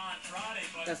towards Andrade.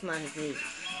 But that's not his music.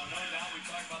 No doubt we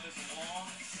talked about this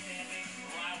long-standing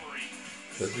rivalry.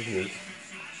 That's his music.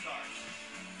 Superstars.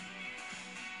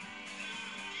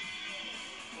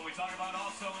 Well, we talked about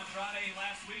also Andrade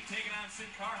last week taking on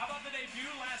Sin Cara. How about the debut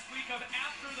last week of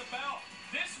After the Bell?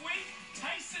 This week,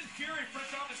 Tyson Fury,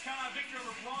 fresh off his count victory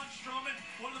over Braun Strowman,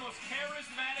 one of the most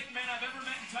charismatic men I've ever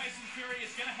met in Tyson Fury,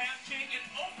 is going to have Jake an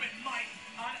open mic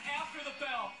on After the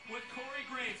Bell with Corey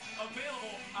Graves,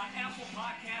 available on Apple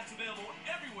Podcasts, available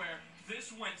everywhere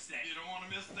this Wednesday. You don't want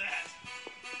to miss that.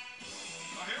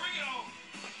 Oh, here we go.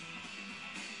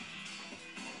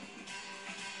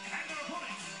 And their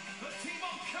opponents, the team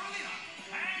of Carolina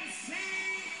and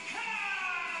Sin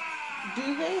Cara.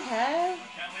 Do they have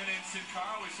Catalina and Sin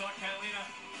Cara, we saw Catalina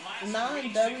last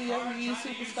non-WWE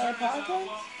Superstar podcast?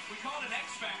 We call it an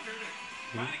X Factor.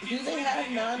 Do they have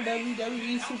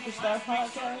non-WWE Superstar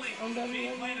podcasts on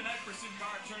WWE? Tonight for Sin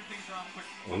Cara, turn things around quick.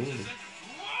 Whoa,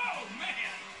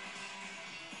 man.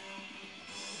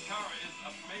 Sin Cara is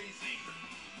amazing.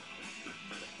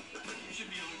 You should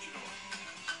be a luchador.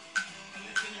 And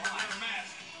then you can wear a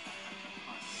mask.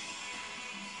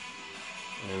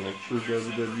 In a true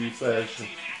WWE fashion,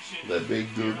 that big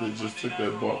dude that just took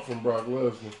that bump from Brock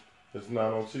Lesnar is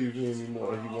not on TV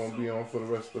anymore. He won't be on for the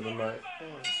rest of the night.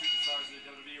 Superstars of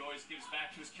the WWE always gives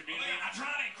back to his community.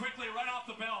 Andrade quickly right off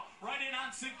the bell, right in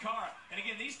on Sin Cara. And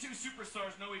again, these two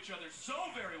superstars know each other so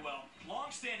very well.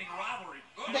 Long-standing rivalry.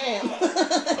 Damn,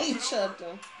 he chucked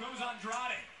him. Goes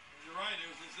Andrade. You're right. It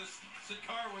was this Sin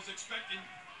Cara was expecting.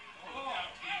 Oh,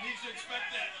 he needs to expect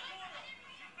that.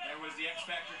 There was the X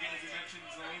Factor again, as you mentioned,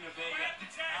 Zelina Vega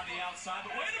on the outside.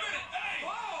 But wait a minute! Hey!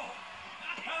 Whoa!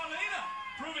 Catalina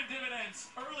proving dividends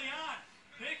early on.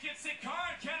 Big hit Sin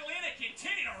Cara and Catalina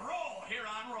continue to roll here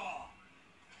on Raw.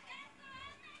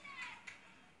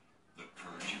 The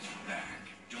purge is back.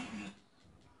 Don't miss.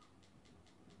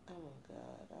 Oh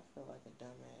God, I feel like a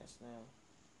dumbass now.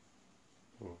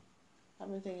 I've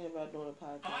been thinking about doing a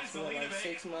podcast for like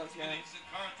 6 months now.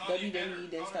 WWE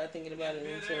didn't start thinking about it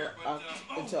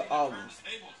until August.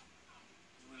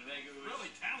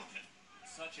 Really talented.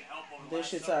 Such a help over This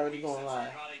shit's already going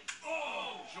live. I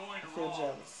feel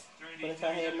jealous. But if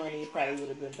I had money, it probably would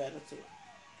have been better too.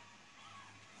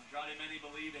 Andrade, many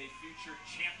believe a future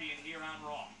champion here on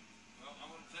Raw. Well, I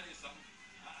want to tell you something.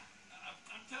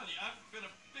 I'm telling you, I've been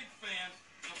a big fan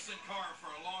of Sin Cara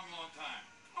for a long, long time.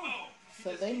 Oh.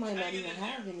 So they might not even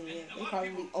have any yet. They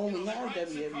probably only have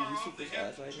WWE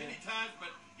Superstars right now. Many times,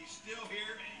 but he's still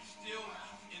here, and he's still,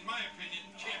 in my opinion,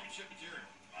 championship material.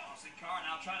 Oh, Sin Cara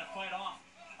now trying to fight off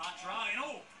Andrade.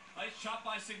 Oh, nice shot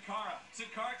by Sin Cara. Sin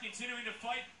Cara continuing to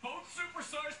fight. Both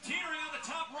superstars teetering on the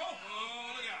top rope.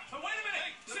 Oh, look out. But wait a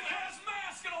minute. Sin Cara's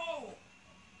mask and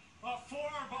a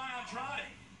forearm by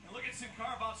Andrade. And look at Sin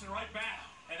Cara bouncing right back.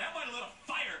 And that might have lit a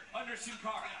fire under Sin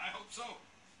Cara. Yeah, I hope so.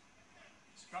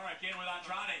 Sin Cara again with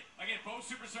Andrade. Again, both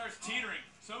superstars teetering.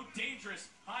 So dangerous,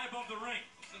 high above the ring.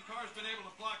 Sin Cara's been able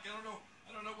to block. I don't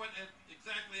know what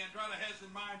exactly Andrade has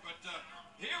in mind, but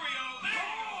here we go.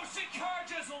 Oh, Sin Cara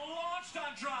just launched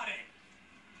Andrade.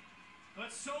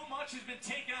 But so much has been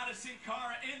taken out of Sin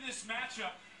Cara in this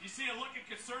matchup. You see a look of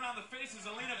concern on the face of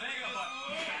Zelina Vega, but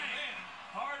bang,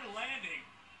 hard landing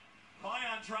by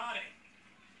Andrade.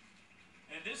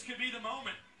 And this could be the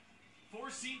moment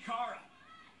for Sin Cara.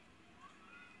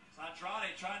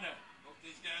 Andrade trying to... Hope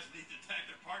these guys need to tag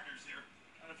their partners here.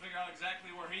 Trying to figure out exactly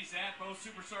where he's at. Both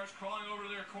superstars crawling over to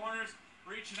their corners,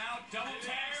 reaching out, double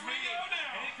tags. Here we go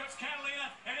now. And in comes Catalina,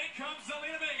 and in comes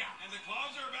Zelina Vega. And the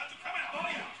gloves are about to come out. Oh,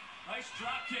 yeah. Nice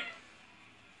drop kick.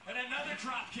 And another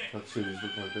drop kick. Let's see, these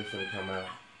look like they're gonna come out.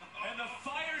 And the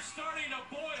fire's starting to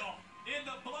boil in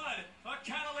the blood of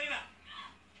Catalina.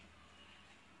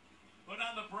 Put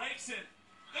on the brakes and...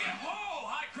 Oh,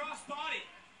 high cross body.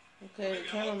 Okay, the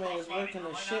cameraman is working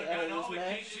the shit out of this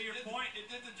match. To your point, it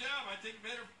did the job. I think may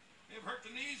have hurt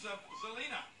the knees of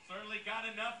Zelina. Certainly got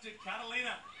enough to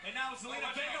Catalina. And now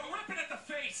Zelina Vega ripping at the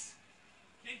face.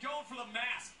 And going for the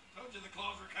mask. Told you the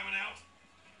claws were coming out.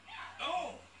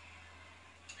 Oh!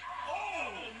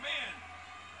 Oh, man!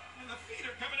 And the feet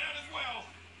are coming out as well.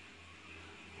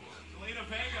 Zelina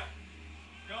Vega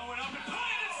going up and putting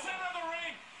it in the center of the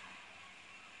ring.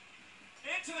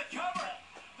 Into the cover.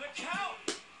 The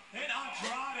count. And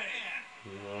Andrade.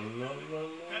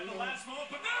 At the last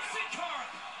moment, but now Sin Cara.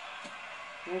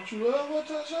 Don't you ever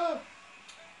touch her?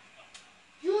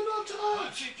 You don't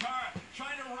touch. Sin Cara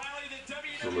trying to rally the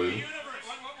WWE Universe.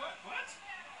 What? What's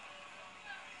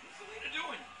Zelina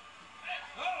doing?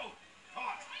 Oh,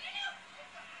 caught.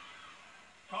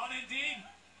 Caught indeed.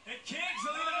 And King,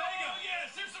 Zelina Vega. Oh,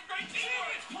 yes, there's some great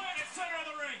teamwork. It's playing at center of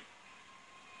the ring.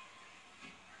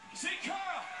 Sin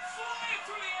Cara flying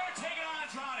through the air, taking on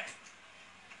Andrade.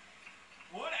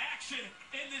 What action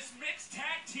in this mixed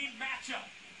tag team matchup.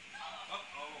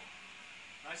 Uh-oh.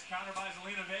 Nice counter by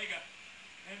Zelina Vega.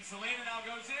 And Zelina now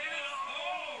goes in.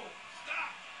 Oh,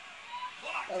 stop.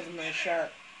 Blocked. That was a nice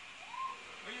shot.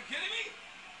 Are you kidding me?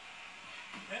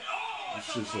 And at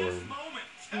the last moment.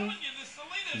 Telling you, this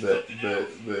Zelina is something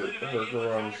else.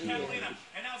 Catalina.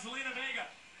 And now Zelina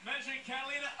Vega measuring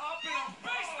Catalina up in a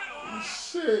basement.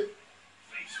 Shit.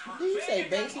 Did you say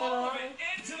basement on?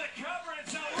 Into the cover, and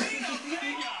Zelina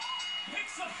Vega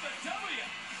picks up the W.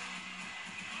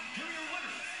 Here are your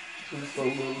winners. She's so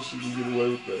little she can get away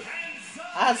with that.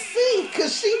 I see,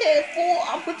 because she had full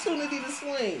opportunity to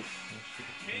swing.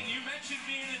 King, you mentioned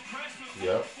being impressed with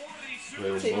yep.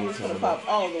 Timmy's going to pop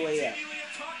all the way up.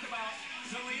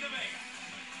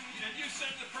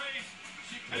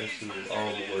 Yeah, she was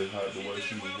all the way hot the way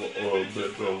she was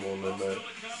bent over on that match.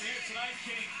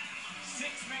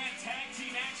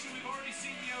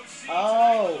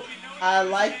 Oh, I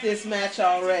like this match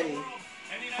already.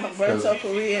 Alberto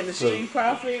Correa and the Street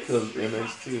Profits. Because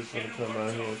NXT is going to come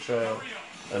out here and try,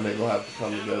 and they're going to have to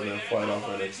come together and fight off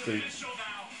NXT.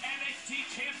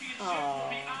 Oh,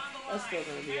 that's still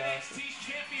going to be awesome.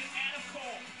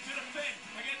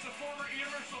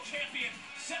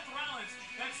 Seth Rollins,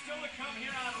 that's still to come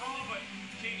here on Raw, but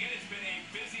King, it has been a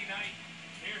busy night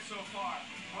here so far.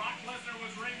 Brock Lesnar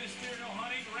was Rey Mysterio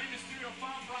hunting. Rey Mysterio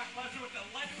found Brock Lesnar with the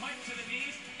lead pipe to the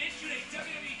knees, issued a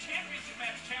WWE Championship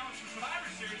match challenge for Survivor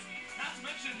Series, not to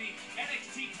mention the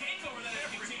NXT takeover that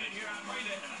has continued here on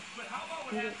Monday. But how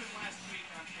about what happened last week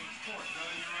on King Sports?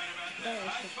 You're right about that.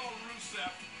 I told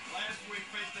Rusev last week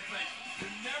face to face,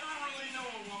 you never really know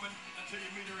a woman until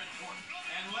you meet her in court.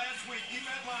 And last week, he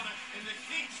met Lana in the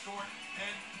King's Court,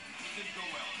 and it didn't go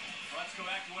well. Let's go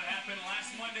back to what happened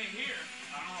last Monday here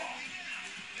on Raw.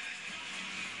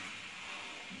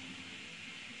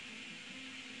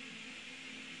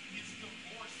 It's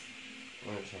divorce.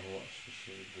 I ain't trying to watch this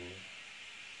shit, boy.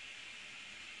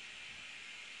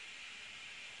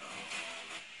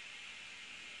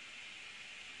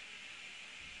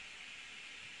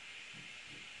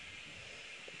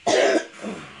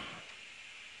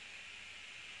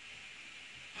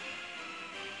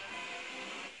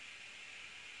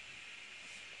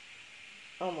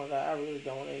 Oh my God, I really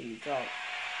don't want to hear you talk.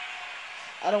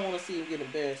 I don't want to see him get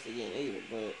embarrassed again either,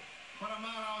 but I'm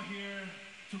not out here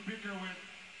to bicker with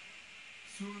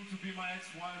soon to be my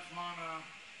ex-wife, Lana.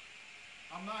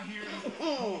 I'm not here to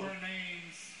call her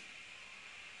names,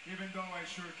 even though I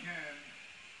sure can.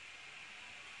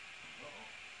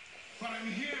 But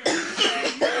I'm here to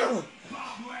tell you,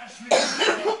 Bob Lashley.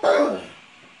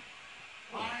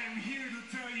 I am here to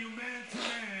tell you, man to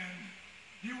man,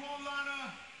 you want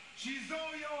Lana? She's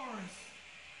all yours.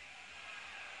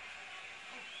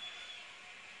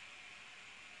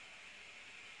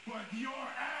 But your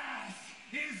ass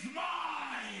is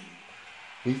mine.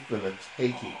 He's gonna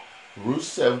take it.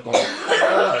 Rusev gonna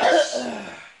crush.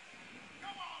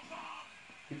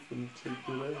 He's gonna take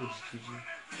that ass, did you?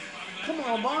 come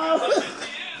on, Bob.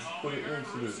 Put it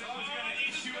into this. He's going to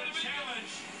issue a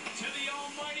challenge to the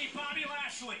almighty Bobby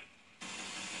Lashley.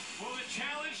 Will the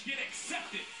challenge get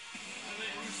accepted? I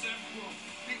think Rusev will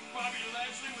beat Bobby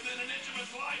Lashley within an inch of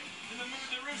his life in the mood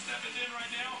that Rusev is in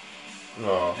right now.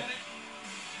 No.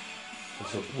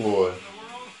 It's a ploy.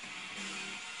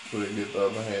 So they get the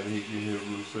other hand, he can hit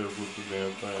Rusev with the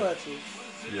damn thing. Clutches.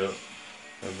 Yep.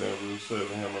 And then Rusev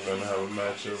and him are going to have a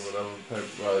match or whatever.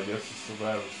 I guess it's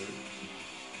Survivor Series.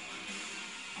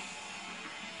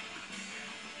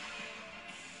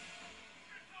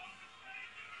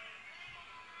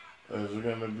 Is there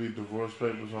going to be divorce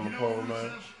papers on the pole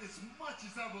match?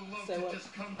 Say what?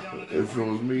 If it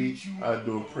was me, I'd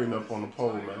do a prenup on the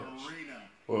pole match.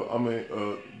 Well, I mean,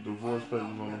 divorce papers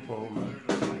on the pole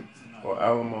match. Or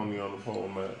alimony on the pole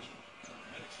match.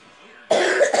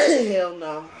 Hell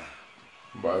no.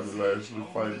 Bobby Lashley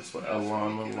fights for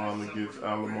Alana. Lana gets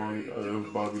alimony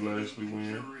if Bobby Lashley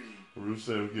wins.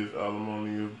 Rusev gets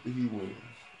alimony if he wins.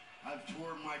 I've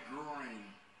torn my groin.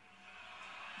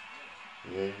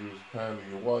 Yeah, you was pounding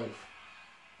your wife.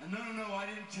 And no, I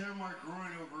didn't tear my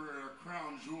groin over a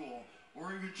crown jewel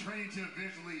or even train to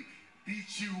eventually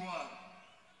beat you up.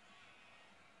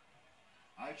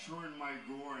 I torn my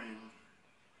groin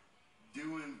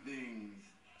doing things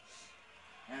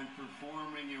and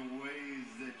performing in ways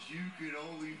that you could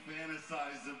only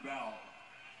fantasize about.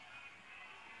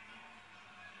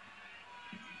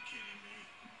 Are you kidding me?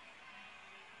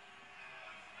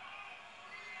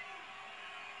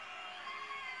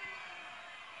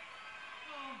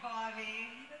 Oh, Bobby.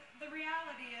 The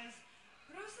reality is,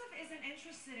 Rusev isn't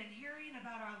interested in hearing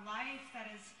about our life that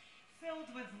is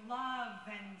filled with love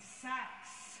and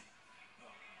sex.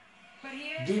 But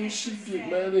he is Didn't she get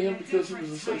mad at him because he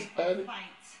was a sex addict?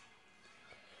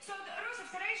 So, Rusev,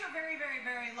 today's your very, very,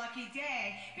 very lucky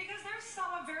day because there's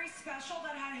someone very special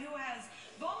who has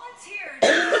volunteered to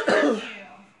help you.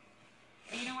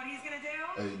 And you know what he's going to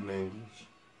do? Aiden English.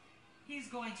 He's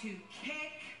going to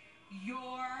kick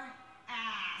your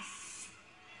ass.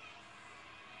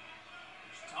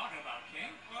 What you talking about, King?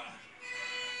 What?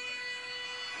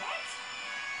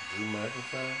 Drew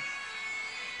McIntyre?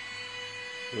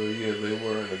 Well, yeah, they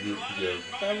were in a group together.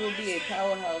 That would be a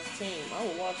powerhouse team. I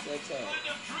would watch that tag.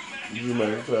 Drew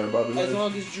McIntyre, Bobby Lashley. As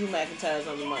long as Drew McIntyre's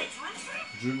on the mic.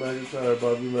 Drew McIntyre,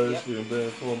 Bobby Lashley, and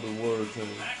Baron Corbin were a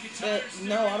team.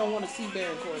 No, I don't want to see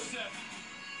Baron Corbin.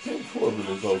 King Corbin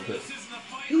is okay.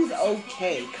 He's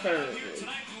okay currently.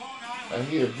 And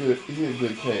he a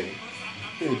good king.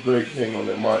 He a great king on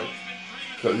that mic.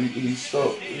 Cause he's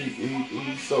so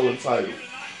entitled.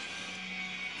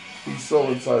 He's so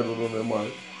entitled on that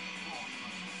mic.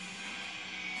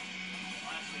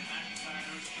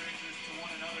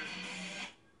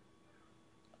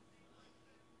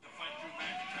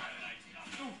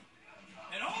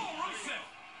 And Rusev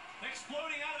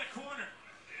exploding out of the corner.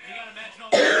 You gotta imagine all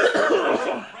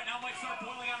that. Right now might start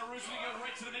boiling out of Rusev and go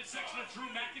right to the midsection of Drew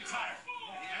McIntyre.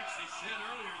 He actually said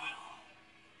earlier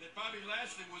that Bobby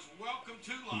Lashley was welcome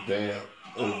to life. Damn.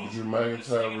 If Drew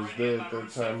McIntyre was dead at that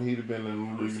time, he'd have been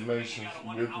in the League of Nations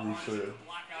with Rusev.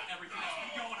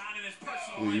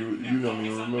 Yeah, you don't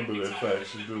even remember that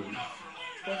faction, do you?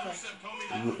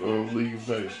 League of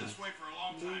Nations.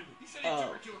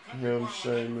 Him,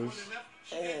 Sheamus,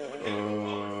 I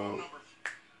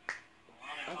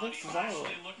think Cesaro.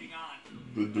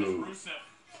 the dude.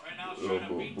 Bullhammer,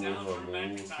 what's his damn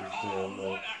name?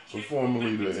 The former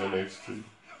leader of NXT.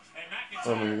 I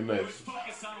mean, next.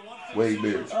 Wade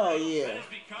Barrett. Oh, yeah.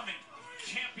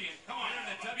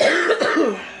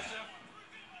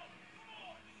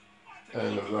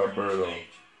 And there's Alberto.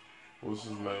 What's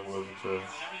his name? Was it, Chad?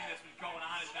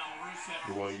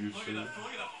 The one you said. It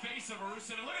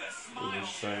was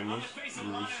Sheamus,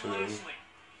 Rusev,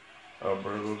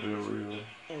 Alberto Del Rio.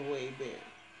 And Wade Barrett.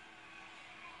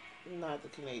 Not the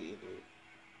Canadian dude.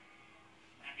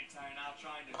 McIntyre now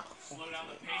trying to slow down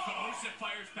the pace, but Rusev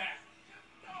fires back.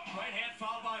 Right hand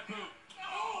followed by boot.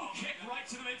 Oh, kick right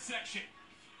to the midsection.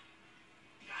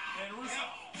 And Rusev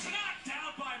knocked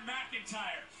down by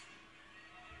McIntyre.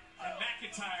 And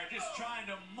McIntyre just trying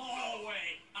to maul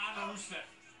away on Rusev.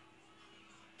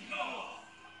 Oh.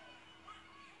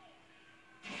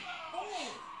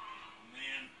 Oh,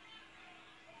 man.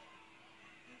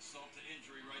 Insult to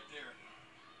injury right there.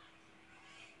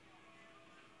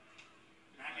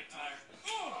 McIntyre.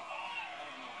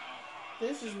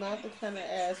 This is not the kind of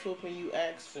ass whooping you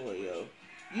asked for, yo.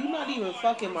 You not even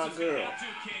fucking my girl.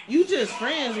 You just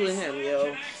friends with him,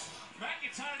 yo.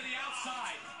 McIntyre to the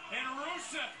outside. And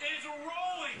Rusev is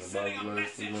rolling. And Bobby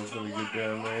Lashley was gonna get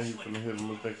down there. He's gonna hit him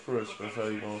with that crush. That's how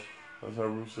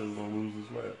Rusev's gonna lose his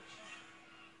match.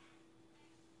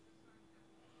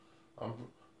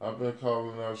 I've been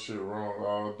calling out shit wrong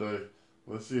all day.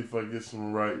 Let's see if I get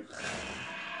some right.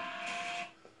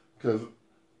 Cause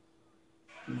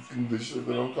the shit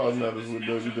that I'm calling out is what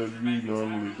WWE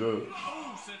normally does.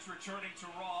 Since returning to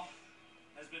Raw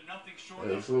has been nothing short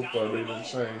Yeah, of so far they done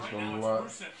changed right from a now lot.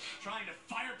 it's Rusev trying to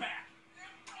fire back.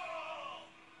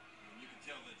 And you can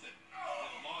tell that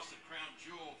loss of Crown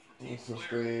Jewel for Team Since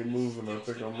Flair. they ain't moving, I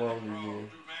think I'm wrong again.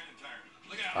 Drew McIntyre.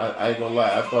 Look out. I ain't gonna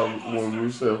lie, I thought when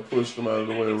Rusev pushed him out of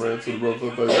the way and ran to the ropes, I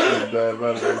thought he was gonna dive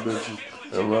out of them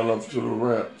bitches and run up to the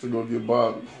ramp to go get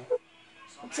Bobby.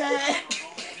 Tag.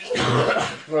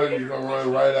 Like you gonna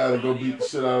run right out and go beat the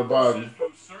shit out of Bobby.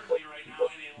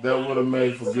 That would have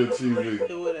made for good TV.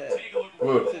 It would have.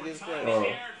 Look, To this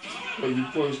place. because you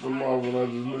pushed them off and I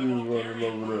just knew you was running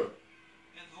over there.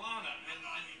 And Lana and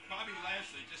Bobby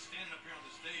Lashley just standing up here on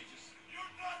the stage. Just, you're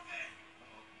nothing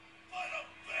but a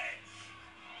bitch.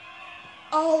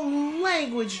 Oh,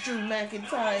 language, Drew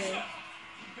McIntyre.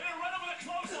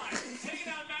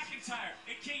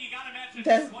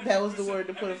 That was the word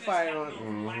to put a fire on.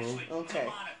 Okay.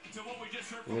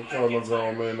 You don't call no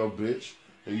grown man no bitch.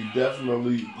 And you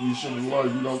should have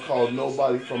learned you don't call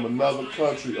nobody from another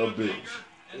country a bitch.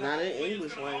 Not in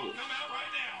English language.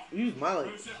 Use my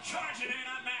language.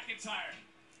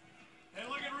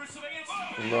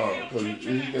 No, because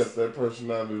he got that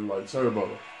personality like Turbo.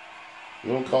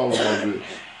 You don't call him a bitch.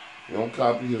 You don't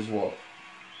copy his walk.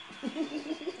 In the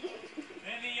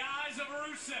eyes of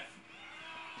Rusev.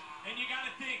 And you got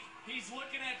to think, he's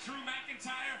looking at Drew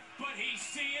McIntyre, but he's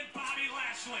seeing Bobby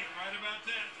Lashley. Right about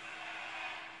that.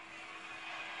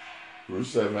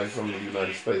 Rusev ain't from the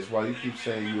United States. Why you keep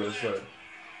saying USA?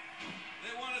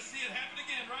 They want to see it happen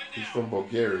again right now. He's from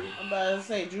Bulgaria. I'm about to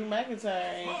say, Drew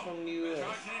McIntyre ain't from the U.S.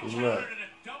 He's not.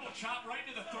 Double chop right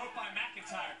to the throat by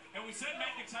McIntyre. And we said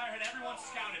McIntyre had everyone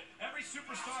scouted. Every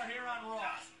superstar here on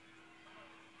Raw.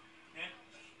 And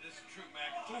this Drew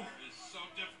McIntyre is so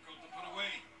difficult to put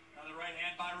away. Another right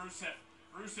hand by Rusev.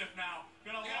 Rusev now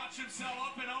gonna launch himself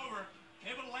up and over.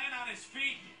 Able to land on his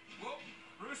feet. Whoop.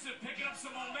 Rusev picking up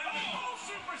some momentum. Oh,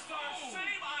 superstar,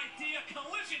 same idea.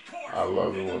 Collision course. I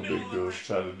love it when big dudes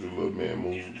try to do little man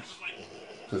moves.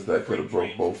 Because that could have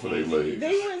broke both of their legs.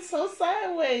 They went so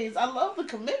sideways. I love the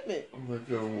commitment. They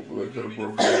could have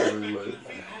broke both of their legs.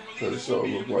 Because it sure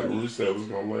looked like Rusev was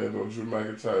going to land on Drew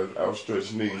McIntyre's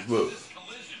outstretched knees. Look.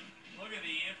 Look at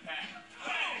the impact.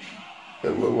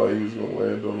 It looked like he was going to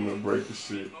land on him and break the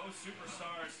shit. Both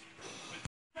superstars.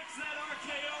 Fix that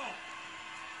RKO.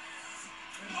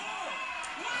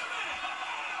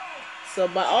 So,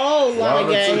 Lana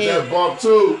Lana got took hit. that bump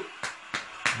too.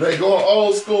 They go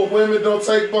old school. Women don't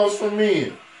take bumps from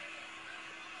men.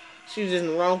 She was in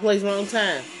the wrong place, wrong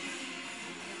time.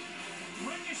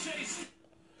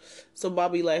 So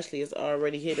Bobby Lashley has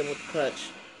already hit him with the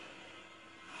punch.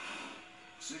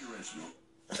 Cigarettes, no.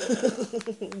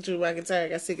 Drew McIntyre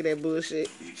got sick of that bullshit.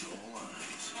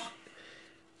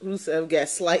 Rusev got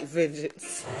slight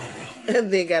vengeance.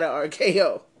 And then got an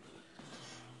RKO.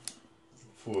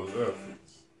 For his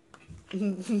efforts.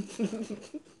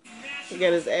 He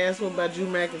got his ass whooped by Drew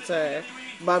McIntyre.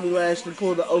 Bobby Lashley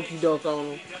pulled the okie doke on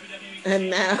him. And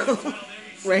now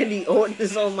Randy Orton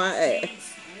is on my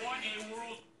ass.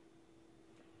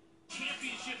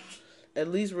 At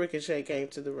least Ricochet came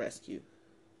to the rescue.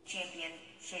 Champion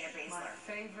Shayna Baszler. My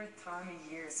favorite time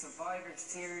of year, Survivor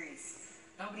Series.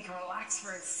 Nobody can relax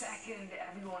for a second.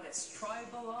 Everyone is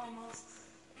tribal almost.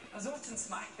 I was watching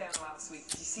SmackDown last week.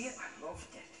 Did you see it? I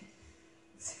loved it.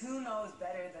 Who knows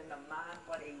better than the man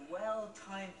what a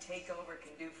well-timed takeover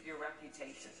can do for your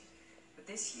reputation? But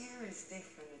this year is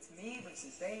different. It's me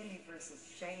versus Bayley versus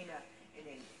Shayna in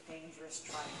a dangerous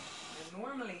trial. And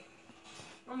normally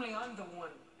I'm the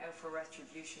one out for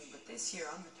retribution, but this year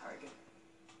I'm the target.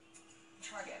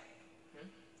 Target.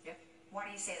 Yep. Why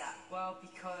do you say that? Well,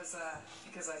 because I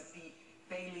beat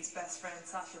Bayley's best friend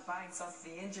Sasha Banks onto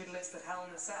the injured list at Hell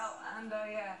in a Cell, and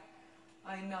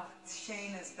I knocked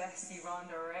Shayna's bestie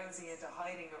Ronda Rousey into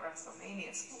hiding at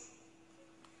WrestleMania.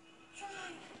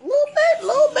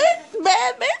 Little bit,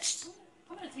 bad bitch.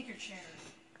 I'm gonna take your chair,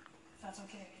 if that's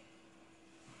okay.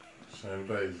 Shayna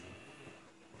Baszler.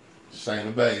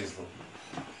 Shayna Baszler.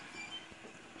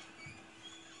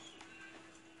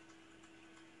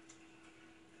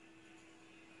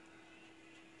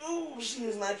 Ooh, she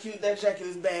is not cute. That jacket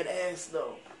is badass,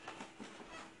 though.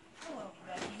 Hello,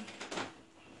 Becky.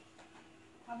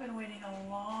 I've been waiting a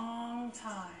long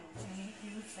time to meet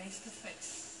you face to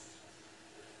face.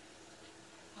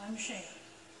 I'm Shayna.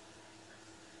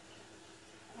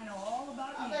 I know all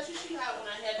about you.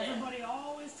 Everybody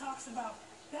always talks about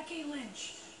Becky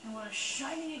Lynch and what a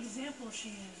shining example she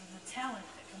is of the talent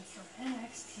that comes from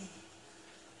NXT.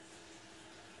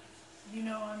 You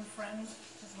know I'm friends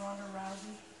with Ronda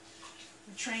Rousey.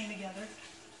 We train together.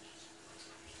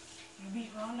 You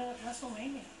beat Ronda at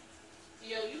WrestleMania.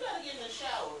 Yo, you gotta get in the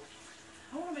shower.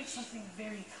 I want to make something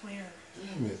very clear,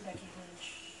 Damn it. Becky Lynch.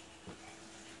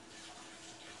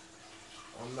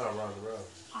 I'm not Ronda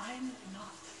Rousey. I'm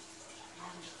not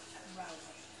Ronda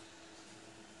Rousey.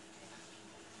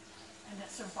 And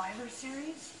at Survivor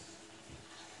Series,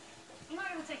 I'm not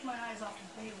going to take my eyes off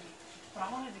of Bayley, but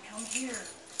I wanted to come here,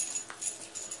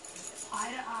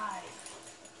 eye to eye,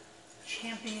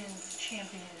 champion to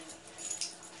champion,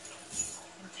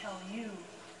 and tell you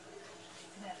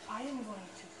that I am going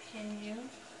to pin you,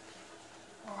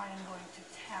 or I am going to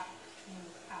tap you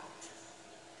out.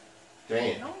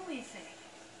 Damn. The only thing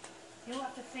you'll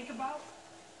have to think about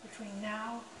between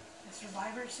now and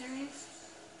Survivor Series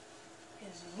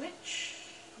is which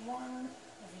one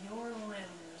of your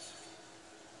limbs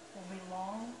will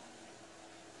belong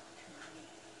to me.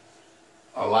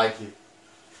 I like it.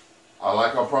 I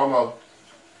like our promo.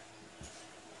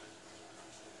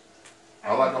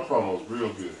 I like our promos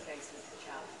real good.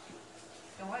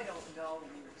 No, I don't know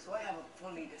you, so I haven't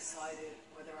fully decided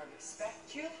whether I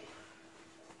respect you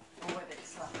or whether to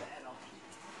slap the head off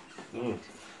you.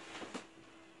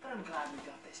 But I'm glad we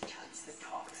got this chance to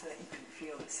talk so that you can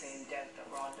feel the same doubt that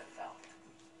Rhonda felt.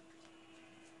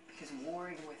 Because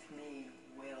warring with me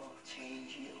will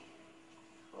change you,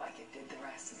 like it did the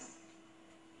rest of them.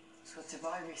 So at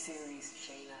Survivor Series,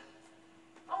 Shayna,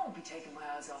 I won't be taking my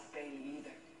eyes off Bailey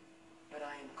either, but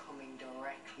I am coming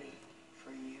directly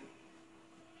for you.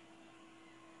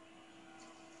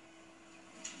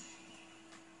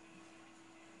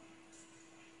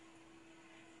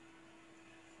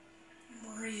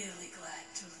 I'm really glad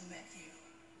to have met you.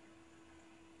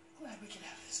 Glad we could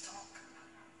have this talk.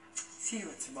 See you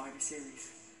at Survivor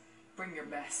Series. Bring your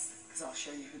best, because I'll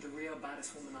show you who the real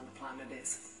baddest woman on the planet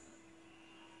is.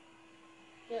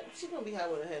 Yeah, she's gonna be hot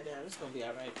with her head down. It's gonna be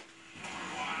alright.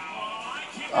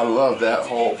 I love that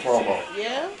whole promo.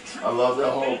 Yeah? I love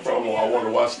that whole promo. I want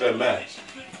to watch that match.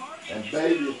 And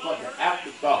Bailey is fucking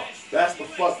afterthought. That's the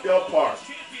fucked up part.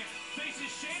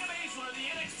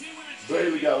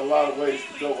 Bailey got a lot of ways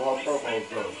to go with her promos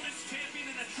though.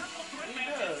 He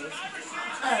does.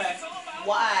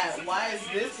 Why is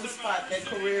this the spot that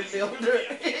Career Builder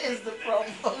is the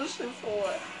promotion for?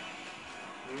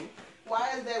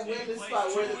 Why is that women's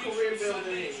spot where the Career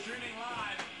Builder is?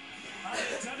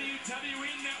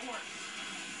 WWE Network.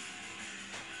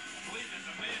 I believe there's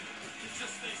a man that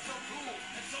just stays so cool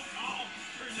and so calm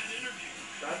during that interview.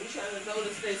 I be trying to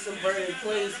notice they subverted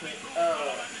placement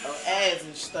of ads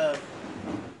and stuff.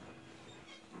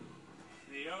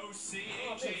 The OC,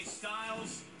 AJ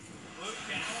Styles, Luke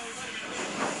Gallows,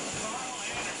 Carl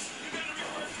Anderson. You gotta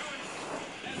refer to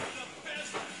it as the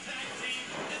best tag team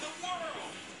in the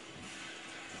world.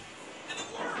 In the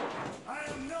world. I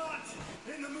am not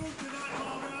in the mood tonight,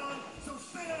 Long Island, so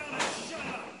sit down and shut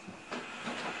up.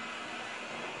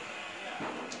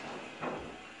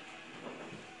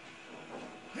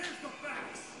 Here's the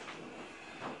facts.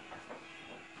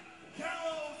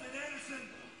 Gallows and Anderson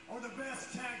are the best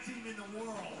tag team in the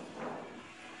world.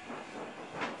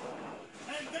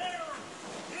 And there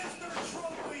is their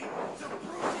trophy to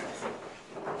prove it.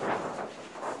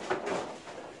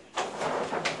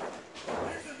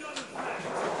 Here's another fact.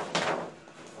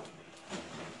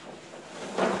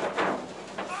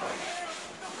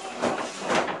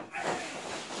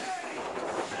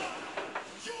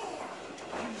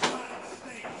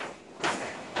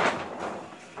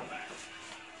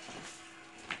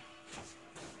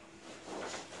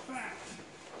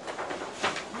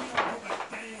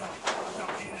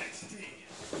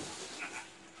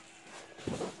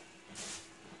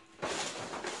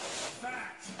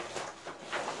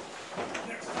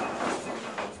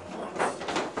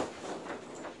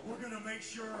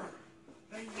 Sure,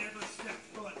 they never step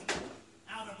foot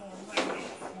out of Orlando,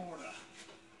 Florida.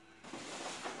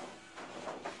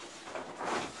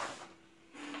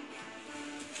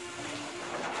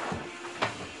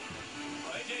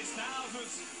 Well, AJ Styles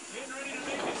was getting ready to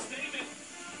make a statement,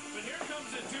 but here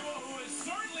comes a duo who has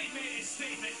certainly made a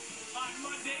statement on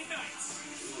Monday nights.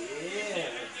 Yeah.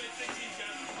 I think these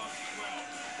guys are fucking well.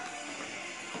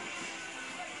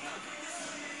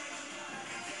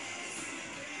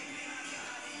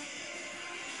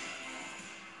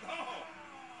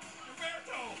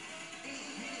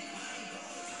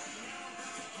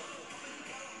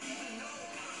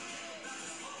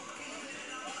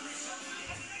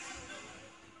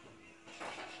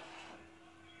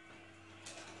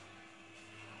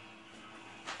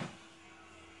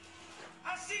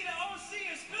 I see the OC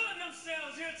is feeling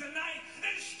themselves here tonight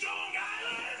in Strong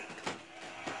Island.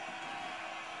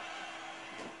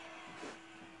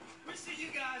 We see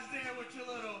you guys there with your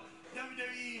little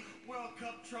WWE World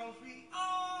Cup trophy.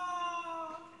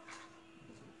 Oh!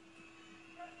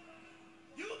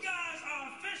 You guys are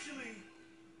officially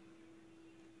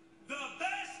the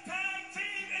best tag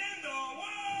team in the world.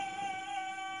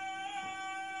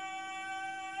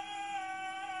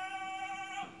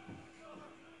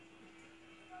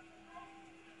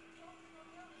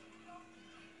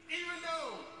 Even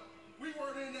though we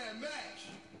weren't in that match,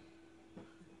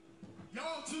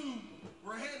 y'all two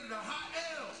were handed a hot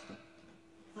L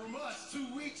from us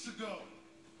 2 weeks ago.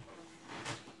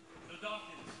 So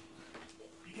Dawkins,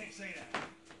 can't say that.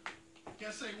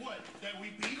 Can't say what? That we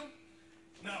beat them?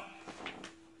 No.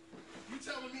 You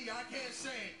telling me I can't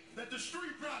say that the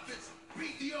Street Profits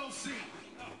beat the OC?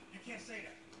 No, you can't say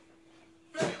that.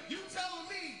 Fam, you telling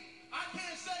me I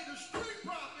can't say the Street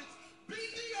Profits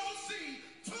beat the OC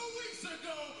 2 weeks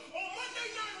ago on Monday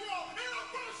Night Raw in our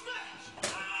first match?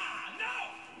 No!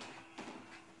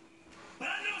 But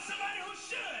I know somebody who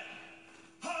should.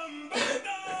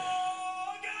 Humberto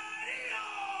Carrillo!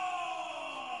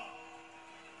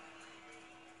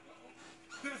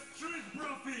 The Street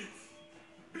Profits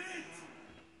beat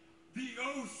the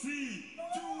OC 2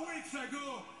 weeks ago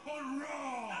on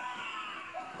Raw.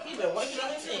 He been working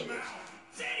on his English.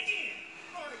 Say it again.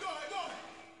 Go ahead.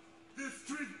 The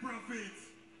Street Profits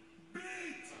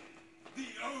beat the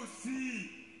OC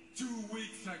 2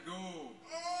 weeks ago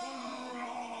on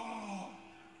Raw.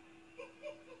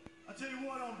 I tell you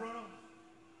what, brother.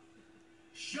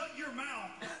 Shut your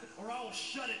mouth, or I will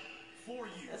shut it for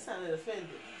you. That sounded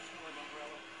offended.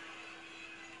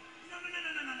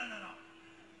 No.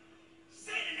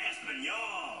 Say it in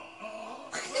Espanol.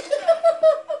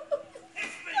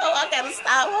 Oh, I gotta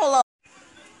stop. Hold on.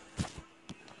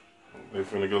 They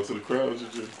finna go to the crowd,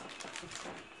 Juju.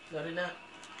 No, they not.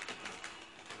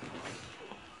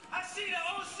 I see the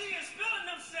OC is feeling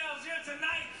themselves here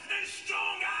tonight in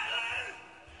Strong Island.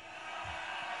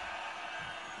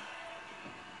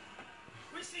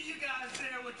 We see you guys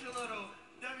there with your little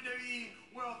WWE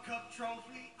World Cup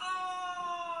trophy.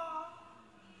 Oh!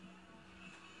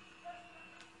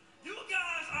 You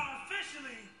guys are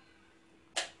officially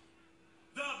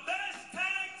the best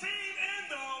tag team in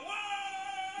the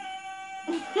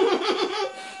world!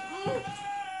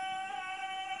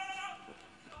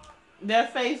 Their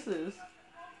faces.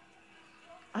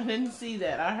 I didn't see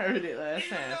that. I heard it last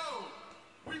Even time. though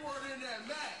we weren't in that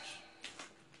match,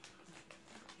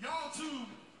 y'all two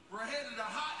were headed a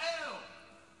hot L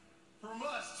from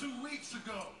us 2 weeks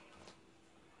ago.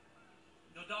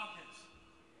 No, Dawkins,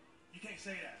 you can't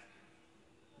say that.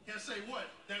 Can't say what?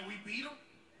 That we beat them?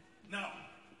 No.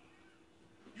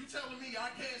 You telling me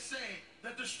I can't say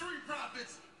that the Street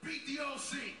Profits beat the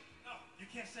OC? No, you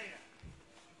can't say that.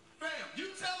 Fam,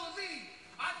 you telling me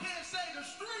I can't say the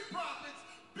Street Profits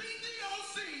beat the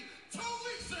OC 2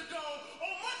 weeks ago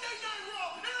on Monday Night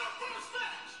Raw in our first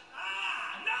match?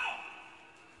 No!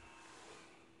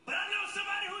 But I know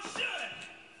somebody who should.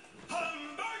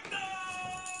 Humberto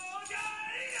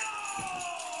Carrillo!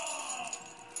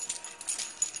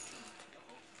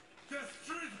 The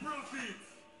Street Profits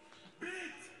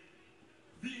beat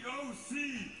the OC 2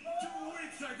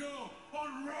 weeks ago on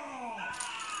Raw!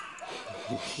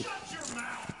 Shut your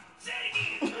mouth! Say it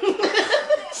again!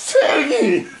 Say it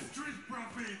again! The Street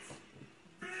Profits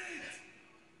beat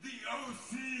the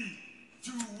OC 2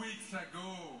 weeks ago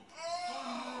on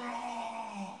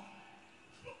Raw!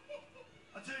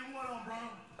 I tell you what,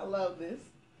 brother. I love this.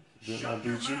 Didn't I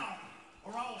beat you?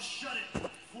 Or I will shut it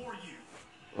for you.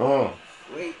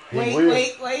 Wait. No.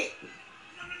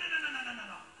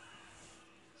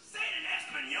 Say it in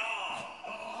Espanol.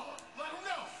 Let him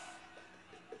know.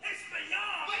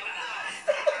 Espanol.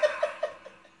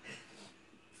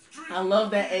 I love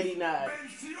that Eddie nod.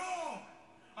 Venció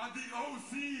a the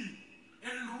OC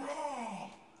in Raw.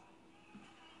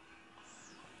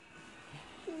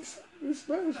 It's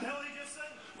What the hell he just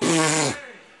said?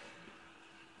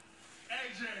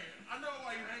 AJ, I know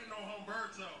why you hating on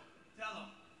Humberto. Tell him.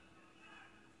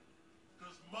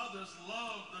 Because mothers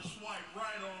love to swipe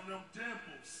right on them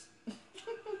dimples.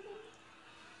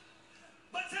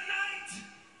 But tonight,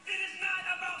 it is not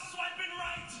about swiping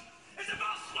right. It's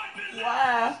about swiping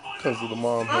left. Why? because of the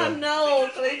mom. I know,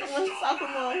 because they don't want to suck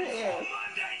him on here.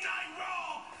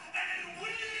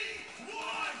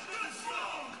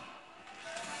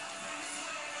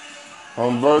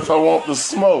 Humberto want the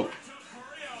smoke.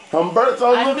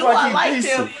 Humberto I look knew like I he liked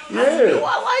decent. him. Yeah. I knew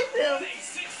I liked him.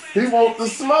 He want the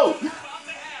smoke. The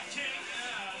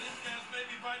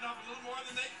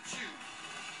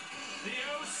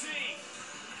OC,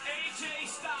 AJ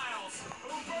Styles,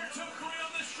 Humberto Carrillo,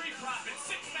 the Street Profits,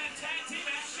 six-man tag team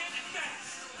action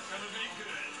next. Gonna be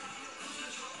good.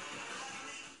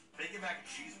 Bacon mac and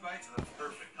cheese bites are the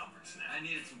perfect comfort snack. I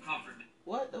needed some comfort.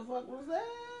 What the fuck was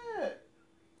that?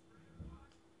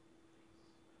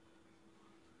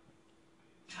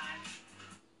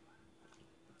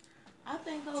 I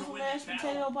think those were mashed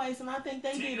potato bites, and I think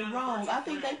they did it wrong. I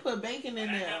think they put bacon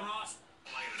in there.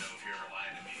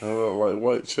 I look like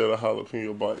white cheddar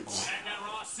jalapeno bites.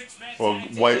 Or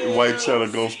white cheddar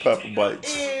ghost pepper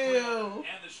bites. Ew.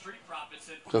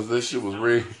 Because this shit was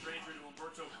red.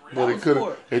 But was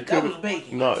pork. it That could was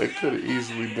bacon. no, it could have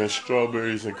easily been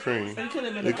strawberries and cream. It could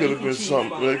have been. It could have bacon been cheese something.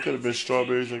 ball. It could have been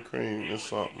strawberries and cream or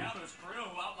something.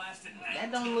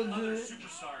 That don't look good.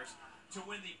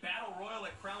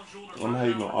 I'm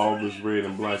hating on all this red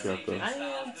and black out there. I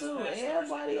am too.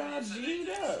 Everybody all G'd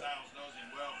up.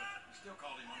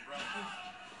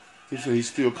 He said he's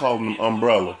still calling them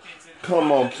umbrella.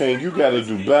 Come on, King, you gotta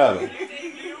do better.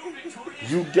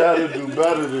 You gotta do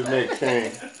better than that,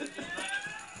 King.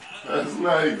 That's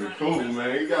not even cool,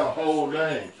 man. He got a whole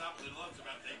name.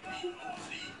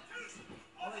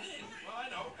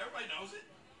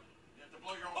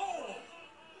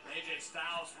 AJ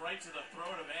Styles right to the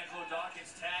throat of Angelo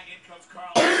Dawkins. Tag, in comes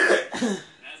Carl Anderson.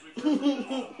 As we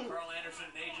Carl Anderson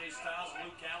and AJ Styles and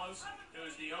Luke Gallows. It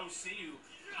was the OC who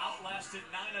outlasted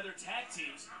 9 other tag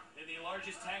teams in the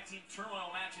largest tag team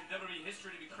turmoil match in WWE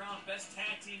history to be crowned best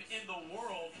tag team in the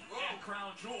world at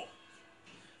Crown Jewel.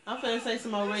 I'm finna say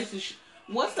some more racist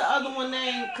What's the other one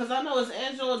name? Because I know it's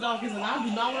Angelo Dawkins, and I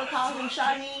do not want to call him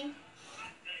Shaheen.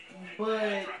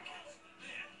 But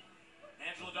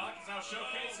Angelo Dawkins now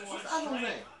showcases what's the other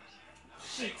name?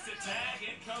 Shakes the tag,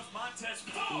 in comes Montez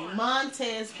Ford.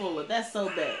 Montez Ford. That's so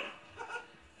bad.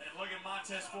 And look at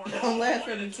Montez Ford. Don't laugh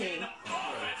at me, King.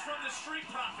 Offense from the Street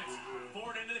Profits.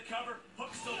 Ford into the cover,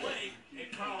 hooks the leg, and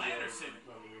Carl Anderson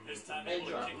this time able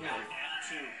to kick out at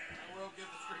 2. We'll give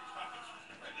the Street Profits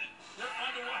credit. They're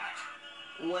fun to watch.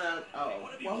 Well,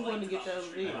 I'm going to get that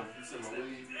video.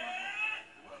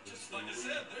 Just like I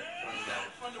said,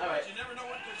 they're fun to watch. Right. You never know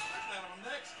what to expect out of them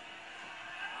next.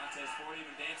 Montez Ford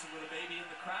even dancing with a baby in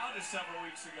the crowd just several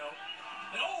weeks ago.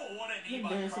 And oh, what a He knee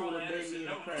by dancing Carl with a Anderson. baby in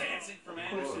No the crowd. dancing from Of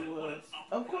course he Anderson. was.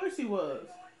 Of course he was.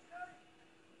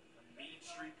 Mean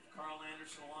streak of Carl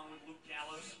Anderson along with Luke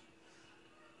Gallows.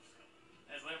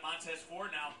 As Montez Ford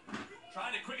now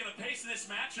trying to quicken the pace in this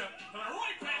matchup.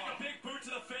 Right back, a big boot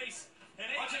to the face. And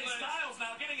AJ Styles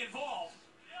now getting involved.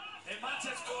 And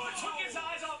Montez Ford took his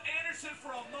eyes off Anderson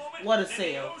for a moment. What a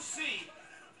sale.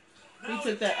 He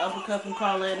took that uppercut from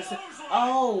Carl Anderson.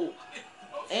 Oh,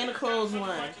 and a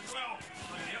clothesline.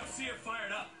 The OC are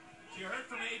fired up. So you heard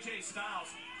from AJ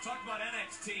Styles. Talk about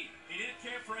NXT. He didn't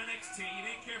care for NXT. He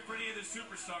didn't care for any of the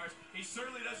superstars. He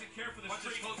certainly doesn't care for the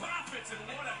Street Profits. And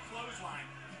what a clothesline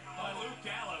by Luke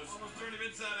Gallows. Almost turned him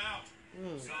inside out.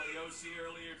 Saw the OC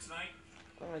earlier tonight.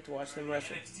 I like to watch them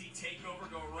wrestle. NXT TakeOver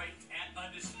go right at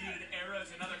Undisputed Era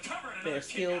as another cover and They're another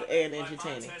skilled kick out and by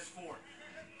entertaining. Montez Ford.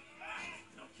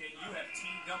 Okay, you have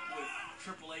teamed up with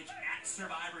Triple H at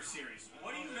Survivor Series.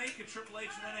 What do you make of Triple H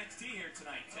and NXT here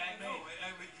tonight? Tag mate.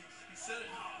 He said it.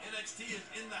 NXT is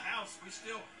in the house. We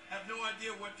still have no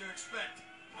idea what to expect.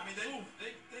 I mean, they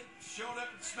showed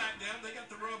up at SmackDown. They got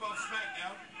the rub off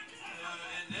SmackDown.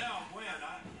 And now,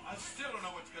 I still don't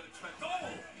know what to expect.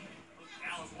 Oh!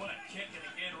 Dallas, what a kick, and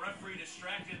again, referee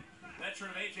distracted.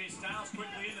 Veteran of AJ Styles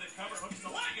quickly into the cover, hooks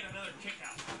the leg, and another kick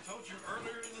out. I told you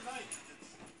earlier in the night,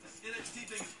 this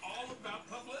NXT thing is all about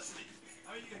publicity.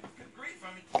 I mean, good grief.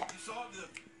 I mean, you saw the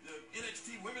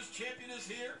NXT Women's Champion is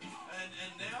here,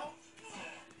 and now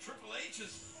Triple H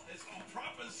has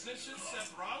propositioned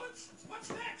Seth Rollins.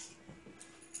 What's next?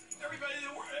 Everybody's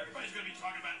going to be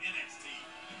talking about NXT.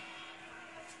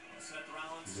 Seth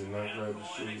Rollins Did not grab the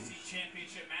shoes. NXT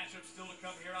Championship matchup still to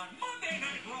come here on Monday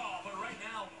Night Raw. But right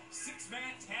now,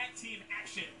 6-man tag team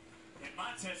action. And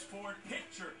Montez Ford,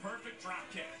 picture perfect drop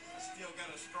kick. I still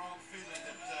got a strong feeling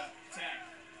that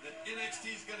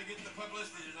NXT is going to get the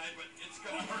publicity tonight, but it's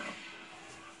going to hurt them.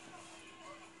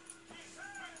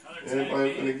 Anybody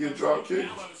finna get drop kicked?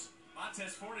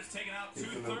 Montez Ford has taken out He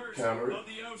finna 2/3 counter it. of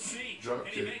the OC. Drop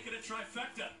Can he kick. make it a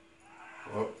trifecta?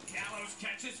 Oh. Gallows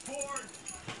catches Ford.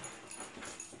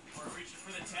 Ford reaching for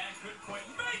the tag, couldn't quite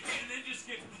make it, and then just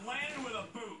gets planted with a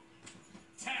boot.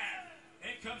 Tag.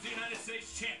 In comes the United States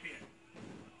champion.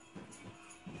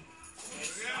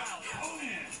 It's Styles. Oh,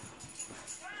 man.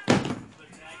 The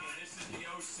tag, and this is the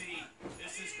OC.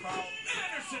 This is Carl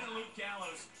Anderson and Luke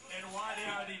Gallows, and why they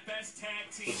are the best tag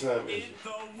team in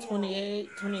the world. 28,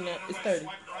 29, it's 30.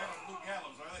 Swipe right on Luke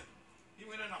Gallows, are they? He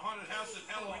went in a haunted house at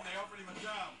Halloween. They offered him a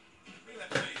job. Look at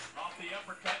that face. Off the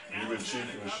uppercut. You been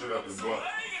cheating and shit out the butt.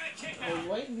 I was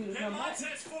waiting for you to come back.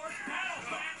 Montez Ford battle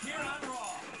back here on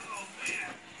Raw.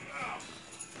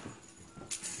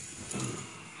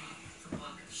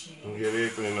 You get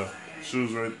everything.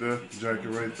 Shoes right there, jacket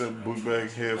right there, book bag,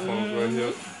 headphones right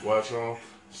here, watch on,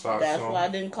 socks That's on. why I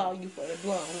didn't call you for the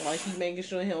blunt. Like, he making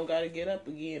sure he don't got to get up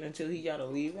again until he got to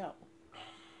leave out.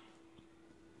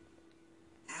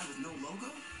 Al with no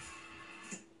logo?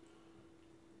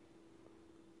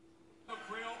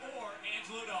 Creel or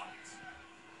Angelo Dawkins.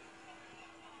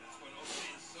 That's what OC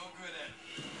is so good at.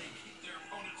 They keep their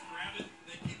opponents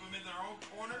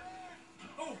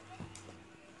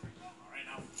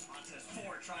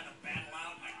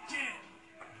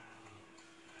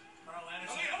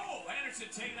Anderson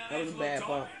taking on That was a Angelo bad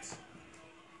bump. Dawkins.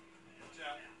 Watch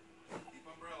out. Keep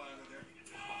Umbrella out of there.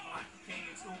 King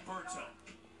is Umberto.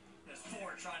 There's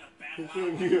Ford trying to You battle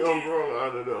couldn't out. get Umbrella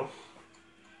out of there.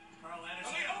 Carl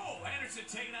Anderson. Oh, Anderson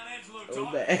taking on Angelo That was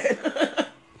Dawkins. bad.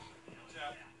 Watch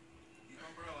out. Keep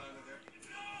Umbrella out of there.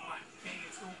 King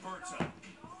is Umberto.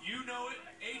 You know it.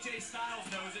 AJ Styles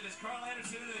knows it. As Carl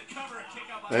Anderson into the cover, a kick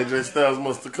out by AJ Styles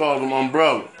must have called him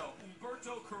Umbrella. No,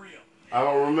 Umberto Carrillo. I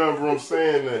don't remember him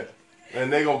saying that. And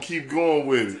they gonna keep going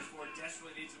with it. Ford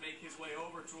desperately needs to make his way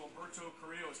over to Umberto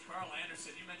Carrillo. As Carl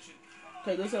Anderson, you mentioned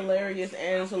Cause it's hilarious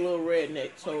and it's a little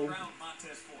redneck, so ground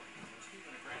Montez Ford.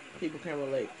 people can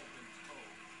relate.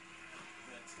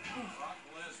 Brock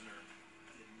Lesnar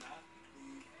did not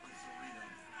leave this arena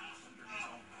under his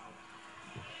own power.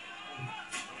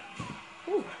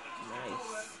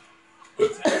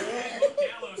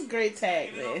 Nice. Great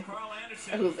tag, man.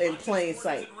 That was in plain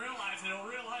sight. Doesn't realize it. He'll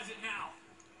realize it now.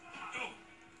 Nope,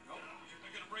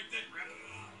 you're gonna break that grip.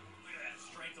 Look at that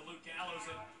strength of Luke Gallows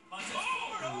and Montez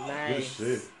Ford. Good Nice.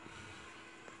 shit.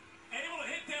 Able to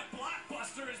hit that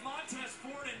blockbuster as Montez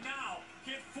Ford, and now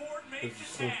can Ford make It's a the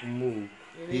simple tag? move.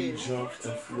 It He is. jumps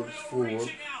and flips forward,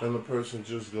 and the person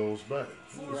just goes back.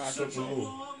 It's a Right. Such a simple move.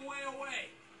 long way away.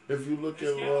 If you look at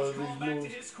a lot of these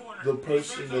moves, the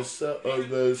person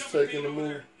that's taking the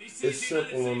move, it's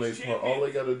simple on their part. All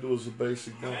they gotta do is a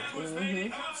basic bump.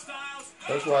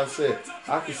 That's why I said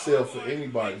I can sell for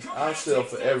anybody. I sell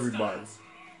for everybody.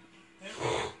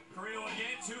 Carrillo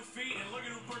again, 2 feet, and look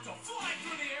at Umberto flying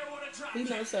through the air. What a drop He's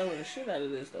kick. not selling the shit out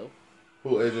of this though. Who,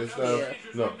 AJ Styles? Yeah.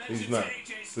 No, he's not.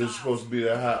 This is supposed to be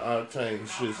that high octane shit,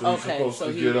 so he's Okay, supposed so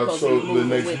to he's get up supposed so to be the moving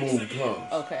next with move it.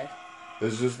 comes. Okay.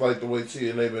 It's just like the way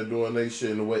TNA been doing their shit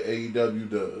and the way AEW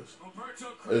does.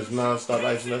 It's non-stop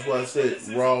action. That's why I said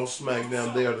Raw,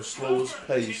 SmackDown, they are the slowest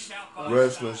paced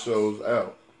wrestling shows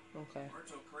out. Okay.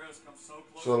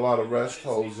 So a lot of rest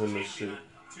holds in this shit.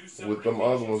 With them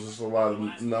other ones, it's a lot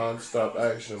of non-stop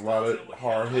action, a lot of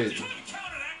hard hitting.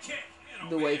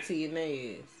 The way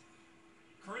TNA is.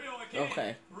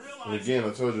 Okay. And again, I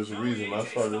told you it's a reason I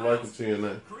started liking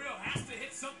TNA. Carrillo has to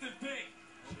hit something big.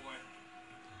 Oh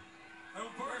boy.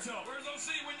 Umberto, Where's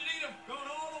OC when you need him? going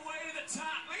all the way to the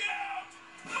top. Look out!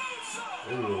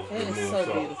 Moonsault! Ooh, That good is so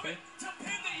moonsault. beautiful. To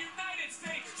pin the United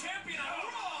States champion on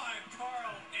Raw, and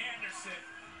Carl Anderson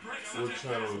breaks What the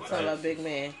channel is Talk about that? big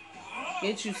man.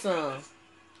 Get you some.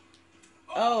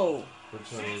 Oh. What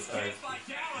channel is that?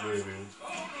 There it is. Oh,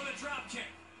 no, the drop kick.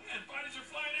 And bodies are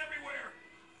flying everywhere.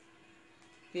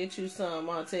 Get you some,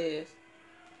 Montez.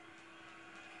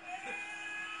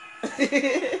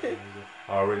 I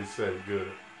already said it.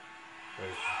 Good.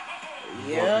 Thank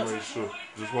you. Yep. Just wanted to make sure.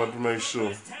 Just wanted to make sure.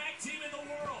 Tag team in the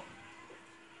world.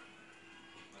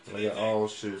 I got all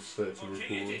shit set to Okay,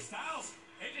 AJ record. Styles.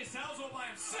 AJ Styles all by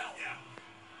himself. Yeah.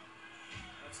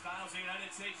 But Styles, the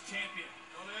United States champion.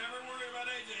 Don't ever worry about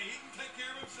AJ. He can take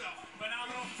care of himself.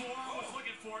 Phenomenal forearm was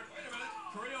looking for it. Wait a minute.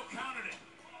 Carrillo countered it.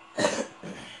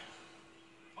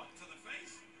 Punt to the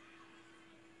face.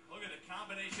 Look at the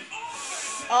combination.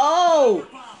 Oh.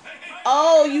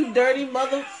 Oh, you dirty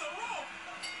mother. I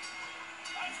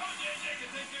told you AJ can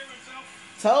take care of himself.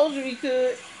 Told you he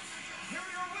could.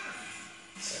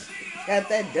 Got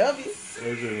that W.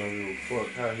 AJ don't give a fuck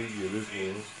how he get this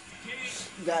win.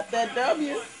 Got that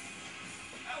W.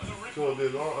 So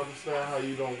they don't understand how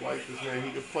you don't like this man.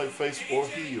 He can play face or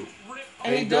heel.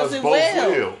 And he does it both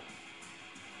well.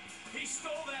 He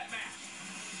stole that match.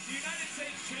 The United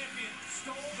States champion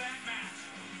stole that match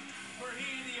for he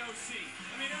and the OC.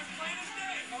 I mean, it was plain as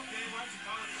day. Okay, why don't you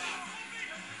call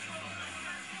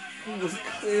it? He was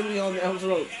clearly on the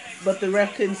rope, but the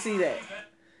ref couldn't see that.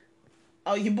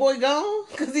 Oh, your boy gone?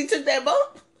 Because he took that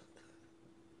bump?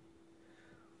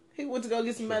 He went to go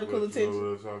get some medical attention. We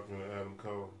were talking to Adam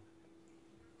Cole.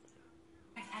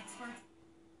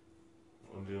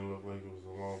 It didn't look like it was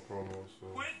a long promo, so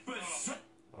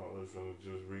I was gonna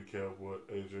just recap what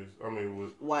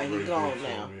what why he Ray gone did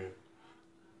now. to him,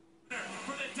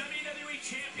 For the WWE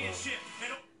Championship.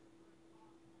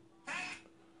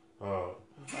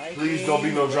 Please don't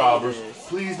be no jobbers.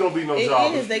 Please don't be no It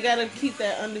jobbers. is. They got to keep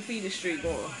that undefeated streak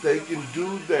going. They can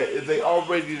do that. If they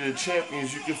already the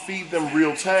champions, you can feed them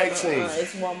real tag teams.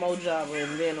 It's one more jobber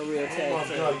and then a real Oh tag my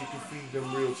team. God, you can feed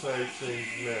them real tag teams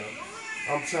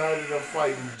now. I'm tired of them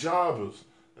fighting jobbers.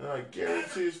 And I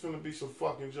guarantee it's gonna be some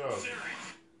fucking jobbers.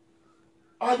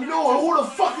 I know it. Who the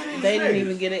fuck are these They didn't niggas?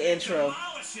 even get an intro. What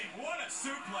a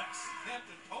suplex.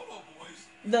 Captain Polo Boys.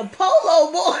 The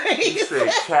Polo Boys. He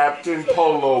said Captain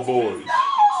Polo Boys. No.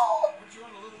 Weren't you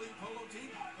on the Little League Polo team?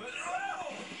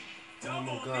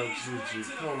 Double God, Gigi,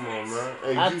 come on, man.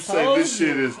 And I you say told this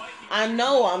shit you. is... I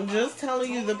know. I'm just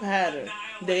telling you the pattern.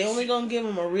 They only gonna give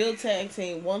him a real tag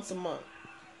team once a month.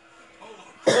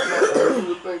 You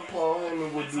would think Paul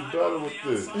Heyman would do better with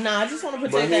this. Nah, I just want to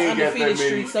But protect he that ain't got undefeated that many,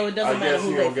 streak, so it doesn't matter who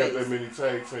he they don't got face. that many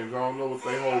tag teams. I don't know what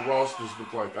their whole rosters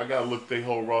look like. I gotta look their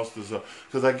whole rosters up.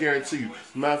 Because I guarantee you,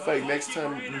 matter of fact, next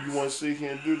time you want to sit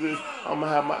here and do this, I'm going to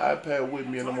have my iPad with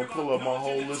me and I'm going to pull up my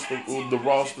whole list of the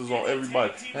rosters on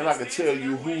everybody. And I can tell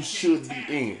you who should be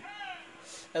in.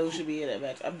 And who should be in that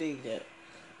match. I'm digging that.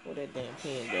 Where that damn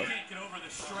pen go?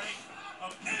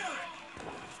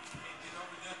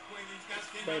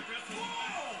 But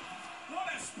Whoa! What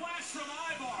a splash from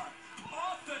Ivar!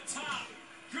 Off the top.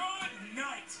 Good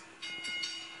night.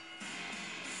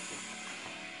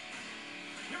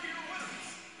 Here are your winners,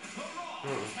 the Raw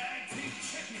Tag Team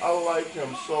Champions. I like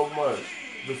him so much.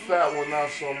 The fat one not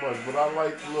so much, but I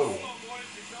like the little one.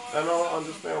 And I don't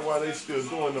understand why they still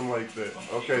doing them like that.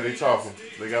 Okay, they talking.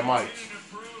 They got mics.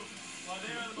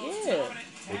 yeah.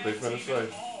 What they finna say?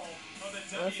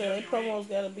 I said their promos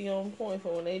gotta be on point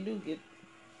for when they do get.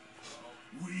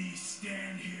 We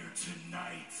stand here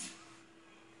tonight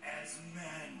as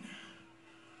men,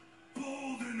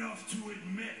 bold enough to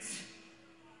admit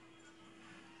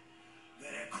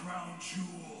that at Crown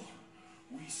Jewel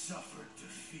we suffered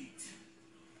defeat.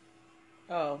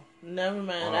 Oh, never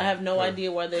mind. I have no idea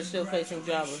why they're still facing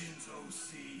jobbers. Congratulations,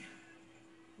 OC.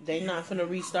 They not finna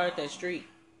restart that streak.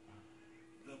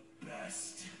 The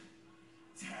best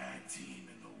tag team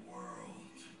in the world.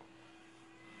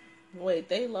 Wait,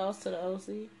 they lost to the OC?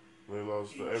 They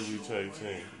lost to every tag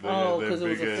team. They Oh, got because that it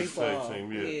was big a ass free tag fall.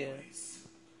 team. Yeah.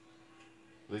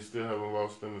 They still haven't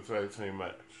lost in the tag team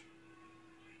match.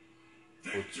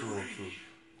 Or 2-on-2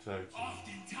 tag team.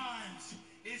 Oftentimes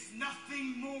is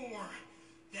nothing more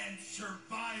than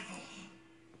survival.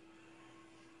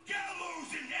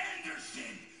 Gallows and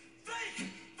Anderson, thank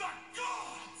the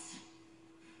gods!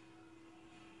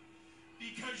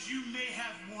 Because you may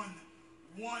have won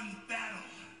one battle,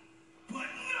 but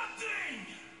nothing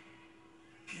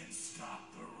can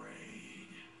stop the raid.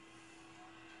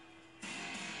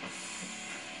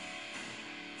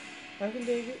 I can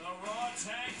dig it. The Raw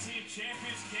Tag Team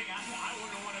Champions King. I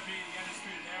wouldn't want to be the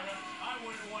Undisputed Era. I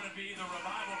wouldn't want to be the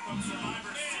Revival from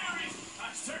Survivor Series.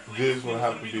 I certainly This will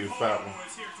have to be a fat one.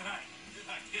 was here tonight.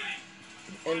 Not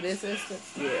kidding. In this instance,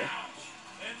 yeah.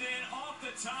 And then off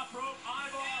the top rope,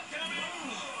 Ivar coming.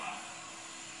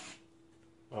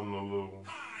 I'm the little one.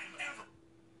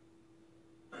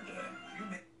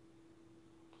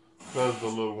 Because the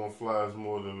little one flies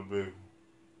more than the big one.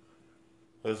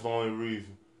 That's the only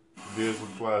reason. Diz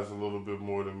flies a little bit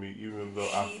more than me, even though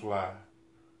I fly.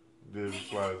 Diz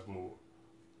flies more.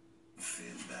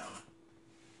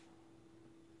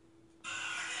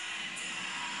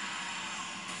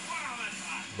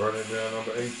 Burn it down,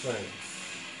 number 18. Well,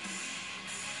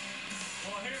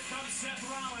 here comes Seth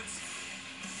Rollins.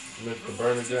 Mr.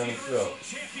 Burn it down himself.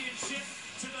 Championship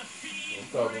to the Fiend. I'm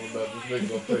talking about this nigga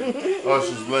gonna take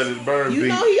Usher's Let It Burn You beat.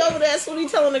 know he over there, that's what he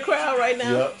telling the crowd right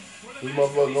now. Yep. This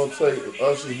motherfucker gonna take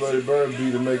Usher's Let It Burn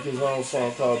beat and make his own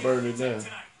song called Burn It Down.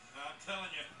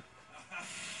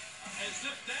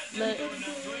 Let it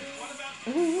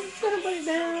burn it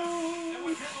down.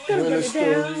 When Burn the it story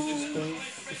down. just don't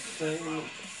the same.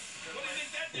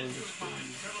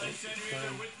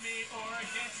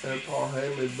 And Paul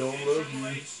Heyman don't love you.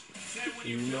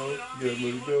 You know, get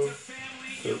let it go. Cause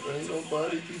ain't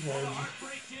nobody behind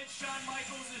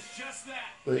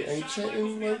you. They ain't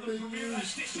chanting like they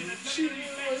used to. Cheating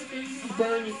like they used to.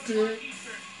 Burn it down.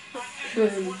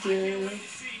 Burn it down.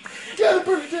 Gotta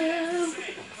burn it down.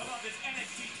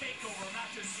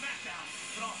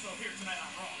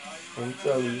 I'm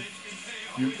telling you,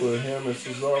 you put him and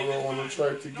Cesaro on the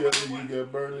track together, you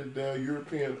got Burn It Down,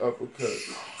 European uppercut.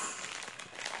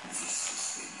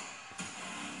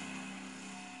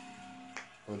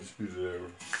 Undisputed Era.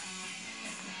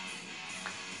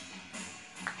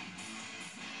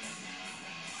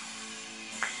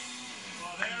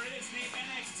 Well, there is the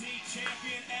NXT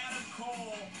champion, Adam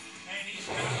Cole, and he's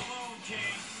got alone,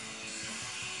 King.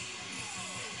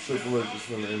 Triple H is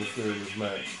going to interfere in this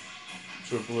match.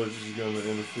 Triple H is going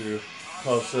to interfere,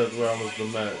 cost Seth Rollins the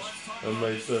match, and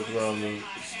make Seth Rollins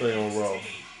stay on Raw.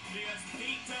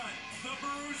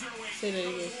 Say that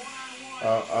again.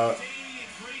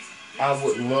 I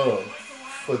would love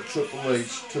for Triple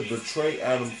H to betray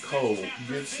Adam Cole,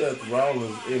 get Seth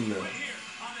Rollins in there.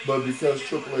 But because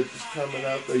Triple H is coming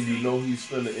out there, you know he's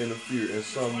finna interfere in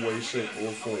some way, shape,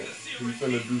 or form. He's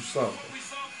finna do something.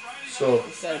 So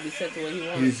It's gotta be set the way he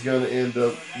wants. he's gonna end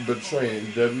up betraying.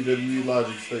 WWE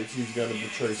logic states he's gonna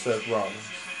betray Seth Rollins.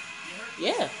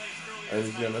 Yeah. And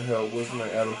he's gonna help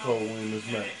Adam Cole win this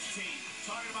match.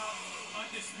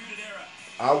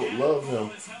 I would love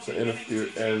him to interfere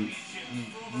and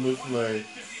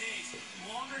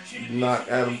knock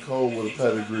Adam Cole with a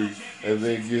pedigree and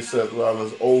then get Seth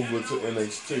Rollins over to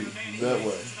NXT that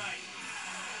way.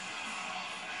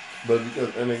 But because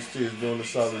NXT is doing the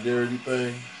solidarity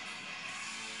thing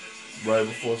right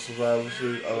before Survivor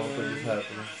Series, I don't think it's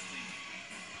happening.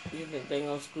 You think they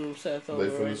gonna screw Seth over?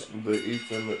 He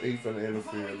finna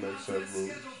interfere and make Seth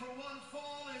lose.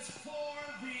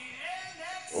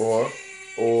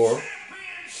 Or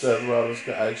Seth Rollins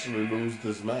can actually lose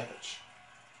this match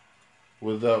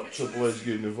without Triple H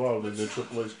getting involved, and then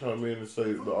Triple H come in and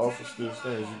say the offer still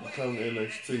stands. You can come to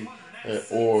NXT, and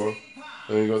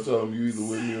you're gonna tell them you either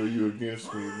with me or you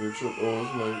against me. Then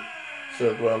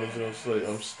Seth Rollins gonna say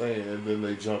I'm staying, and then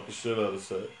they jump the shit out of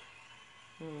Seth.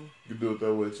 You can do it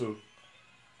that way too.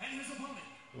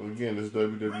 Well, again, it's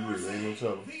WWE. They ain't no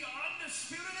telling.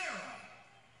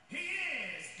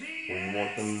 When you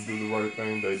want them to do the right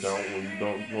thing, they don't. When you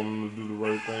don't want them to do the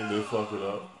right thing, they fuck it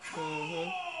up.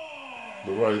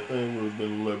 The right thing would have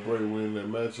been to let Bray win that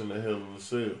match in the Hell in a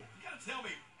Cell.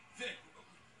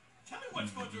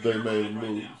 They made a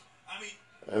move.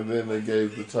 And then they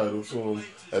gave the title to him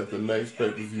at the next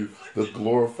pay-per-view, the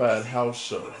glorified house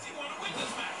show.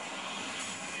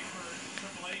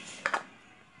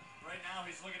 Right now,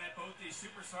 he's looking at both these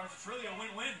superstars. It's really a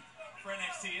win-win for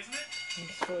NXT, isn't it?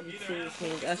 It's 42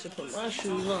 things. I should put my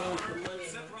shoes on for money.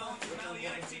 Seth Rollins is now the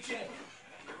NXT champion.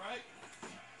 You're right.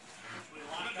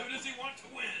 Who does he want to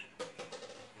win?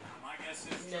 My guess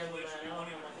is Triple H will be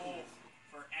wanting to pull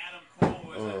for Adam Cole,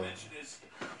 who, as I mentioned, is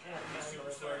a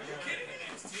superstar. Are you kidding me,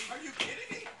 NXT? Are you kidding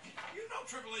me? You know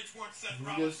Triple H wants Seth You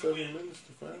Rollins get to 7 win. minutes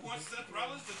to find He wants Seth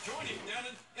Rollins to join him down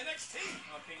in NXT.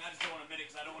 Oh, King, I just don't want to admit it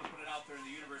because I don't want to put it out there in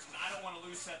the universe because I don't want to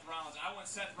lose Seth Rollins. I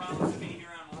want Seth Rollins to be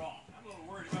here on Raw. I'm a little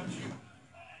worried about you.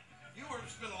 You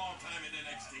spent a long time in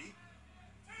NXT.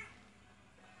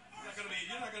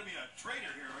 You're not gonna be a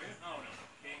traitor here, are you? No,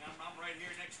 King. I'm right here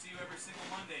next to you every single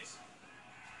Mondays.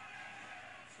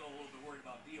 Still a little bit worried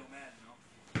about Dio Madden, though.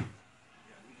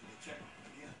 Yeah, we need to check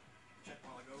again. Check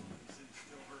while I go. He said he's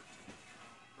still hurt.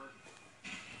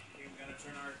 Okay, we got to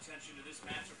turn our attention to this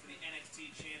matchup for the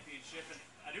NXT Championship, and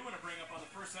I do want to bring up on the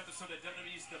first episode of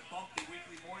WWE's Debunk, the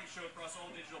weekly morning show across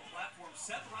all digital platforms.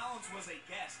 Seth Rollins was a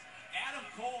guest. Adam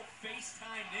Cole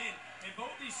FaceTimed in, and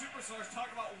both these superstars talk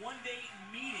about one-day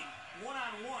meeting,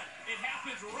 one-on-one. It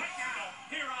happens right now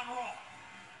here on Raw.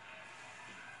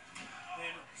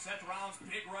 Then Seth Rollins'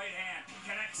 big right hand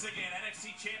connects again.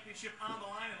 NXT Championship on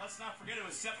the line, and let's not forget it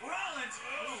was Seth Rollins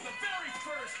who was the very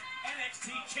first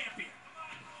NXT champion.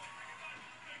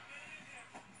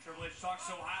 Triple H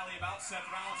talks so highly about Seth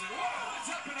Rollins, and whoa,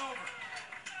 it's up and over.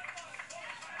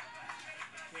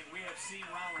 King, we have seen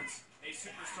Rollins, a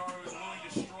superstar who is willing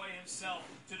to destroy himself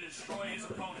to destroy his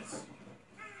opponents.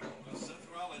 Well, Seth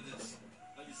Rollins is,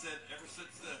 like you said, ever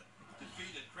since the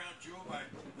defeat at Crown Jewel by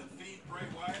the Fiend Bray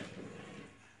Wyatt,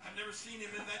 I've never seen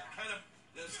him in that kind of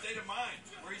state of mind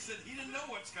where he said he didn't know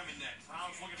what's coming next.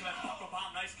 Rollins looking for that buckle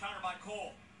bomb. Nice counter by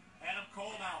Cole. Adam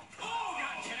Cole now. Oh,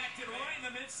 got connected right in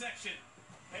the midsection.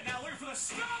 And now looking for the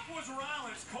stop was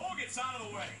Rollins. Cole gets out of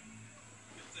the way.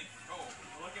 Good thing for Cole.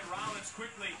 Look at Rollins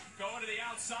quickly going to the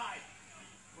outside.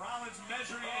 Rollins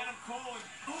measuring Adam Cole, and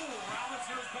Rollins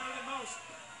knows better than most.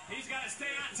 He's got to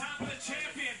stay on top of the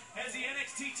champion as the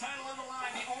NXT title on the line.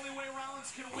 The only way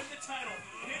Rollins can win the title.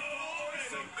 Hit forward,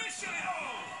 submission.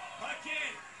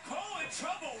 Again, Cole in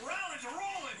trouble. Rollins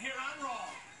rolling here on Raw.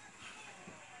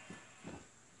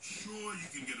 Sure, you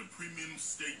can get a premium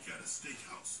steak at a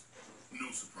steakhouse. No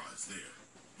surprise there.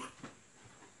 But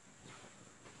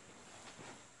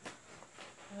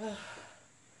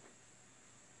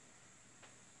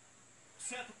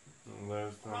Seth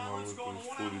last time I Rollins looked, going it was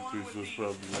one-on-one 42, so with it's the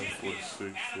probably like champion.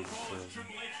 46, Adam Cole, 47,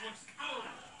 Triple H looks out.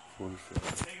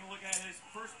 47. Taking a look at his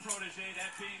first protege,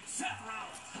 that being Seth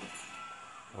Rollins.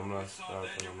 I'm not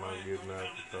stopping. I'm not getting out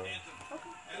the car.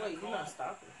 Wait, you're not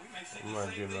stopping. I'm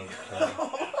not getting out the car.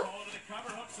 Cole to the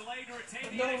cover, hooks the leg to retain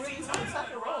the No, NXT really, title. it's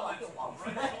like a roll. I can walk.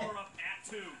 Right shoulder up at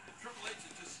 2. Triple H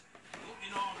is just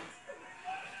looking on.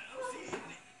 I don't see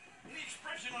any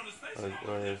expression on his face. Like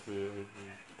I said,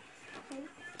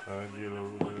 I get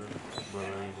over there, but I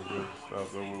ain't gonna be able to stop.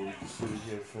 That way we can see he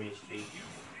can't finish this.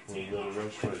 We got a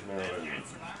rush right now.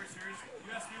 Survivor Series,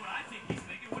 you asked me what I think he's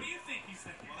thinking. What do you think he's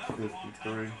thinking?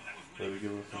 53. Better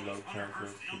give us enough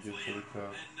chances to get to the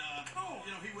cup.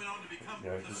 He went on to become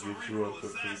Yeah, I can get you up to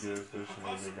the gas station and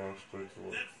then down straight to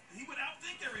work. He would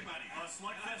outthink everybody.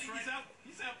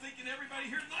 He's outthinking everybody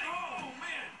here tonight. Oh,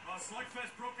 man. Slugfest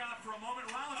broke out for a moment.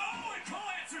 Rollins. Oh, and Cole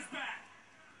answers back.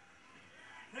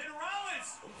 And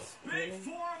Rollins. Big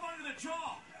forearm under the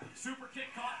jaw. Super kick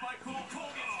caught by Cole.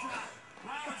 Cole gets dropped.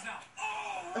 Rollins now.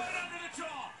 Oh, right under the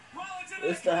jaw. Rollins into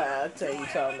It's the high octane you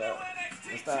talking about.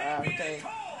 It's the high octane.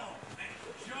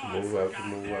 Move after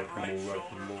move after move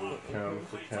after move. Counter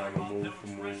for counter, move for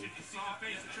move. Yeah,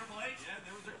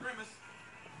 there was a grimace.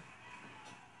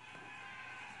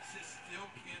 Just still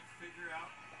can't figure out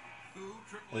who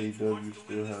Triple H wants AEW to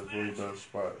still win this has way match. better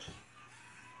spots.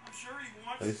 I'm sure he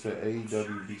wants. They said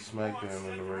AEW beat SmackDown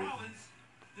in the race.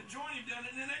 To join him down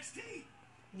in NXT.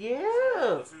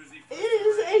 Yeah. It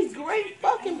is a great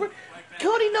fucking.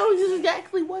 Cody knows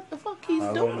exactly what the fuck he's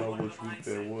I don't doing. know which week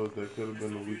that was. That could have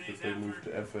been the week that they moved to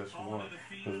FS1.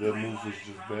 Because their move was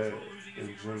just bad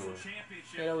in general.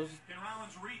 Yeah, that was.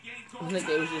 I think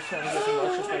they was just trying to get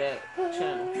promotion for that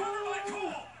channel.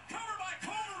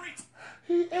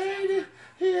 He ate it.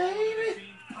 He ate it.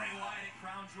 Bray Wyatt at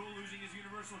Crown Jewel losing his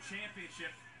Universal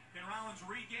Championship. Can Rollins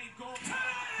regain gold?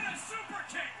 And a super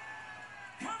kick.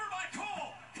 Covered by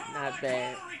Cole. Not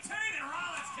bad. Retained and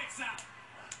Rollins kicks out.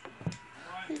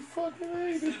 He fucking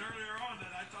ate it. Earlier on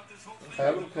that I thought this whole thing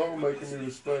Adam Cole making me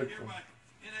respectful.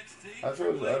 I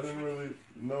told you I didn't really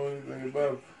know anything about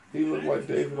him. He looked like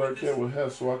David Arquette with hair,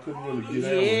 so I couldn't really get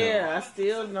down with him. Yeah, I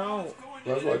still don't.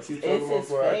 That's why I keep talking about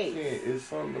why I can't. It's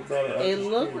something about it. It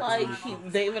looked like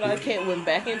David Arquette went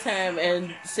back in time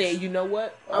and said, "You know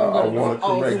what? I I'm going to want go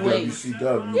to all the correct way."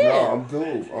 WCW. Yeah. No, I'm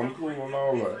cool. I'm cool on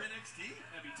all that.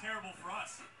 That'd be terrible for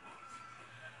us.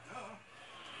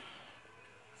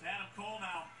 It's Adam Cole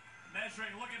now,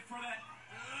 measuring, looking for that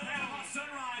Panama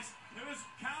Sunrise. It was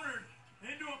countered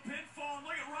into a pinfall. And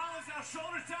look at Rollins now,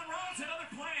 shoulders down. Rollins had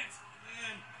other plans.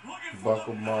 And looking for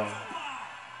Buckle the bomb.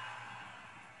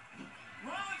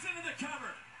 Rollins into the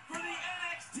cover for the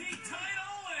NXT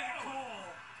title and Cole.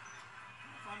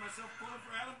 I find myself pulling for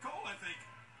Adam Cole, I think.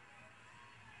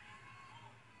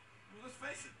 Well, let's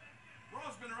face it.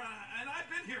 Raw's been around, and I've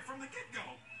been here from the get-go.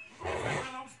 Raw's been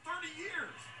around almost 30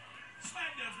 years.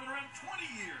 SmackDown's been around 20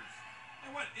 years.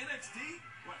 And what, NXT?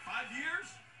 What, 5 years?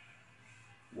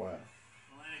 Wow.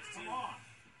 Well, NXT, come on.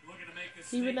 Looking to make this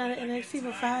He been out of NXT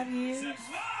for 5 years.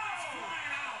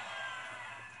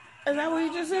 Is that what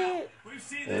you just said?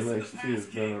 NXT has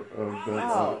been a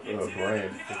brand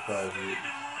for 5 years.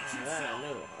 I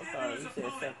knew. I thought you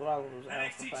said Seth Rollins was out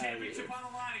for 5 years. Championship on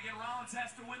the line again. Rollins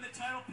has to win the title.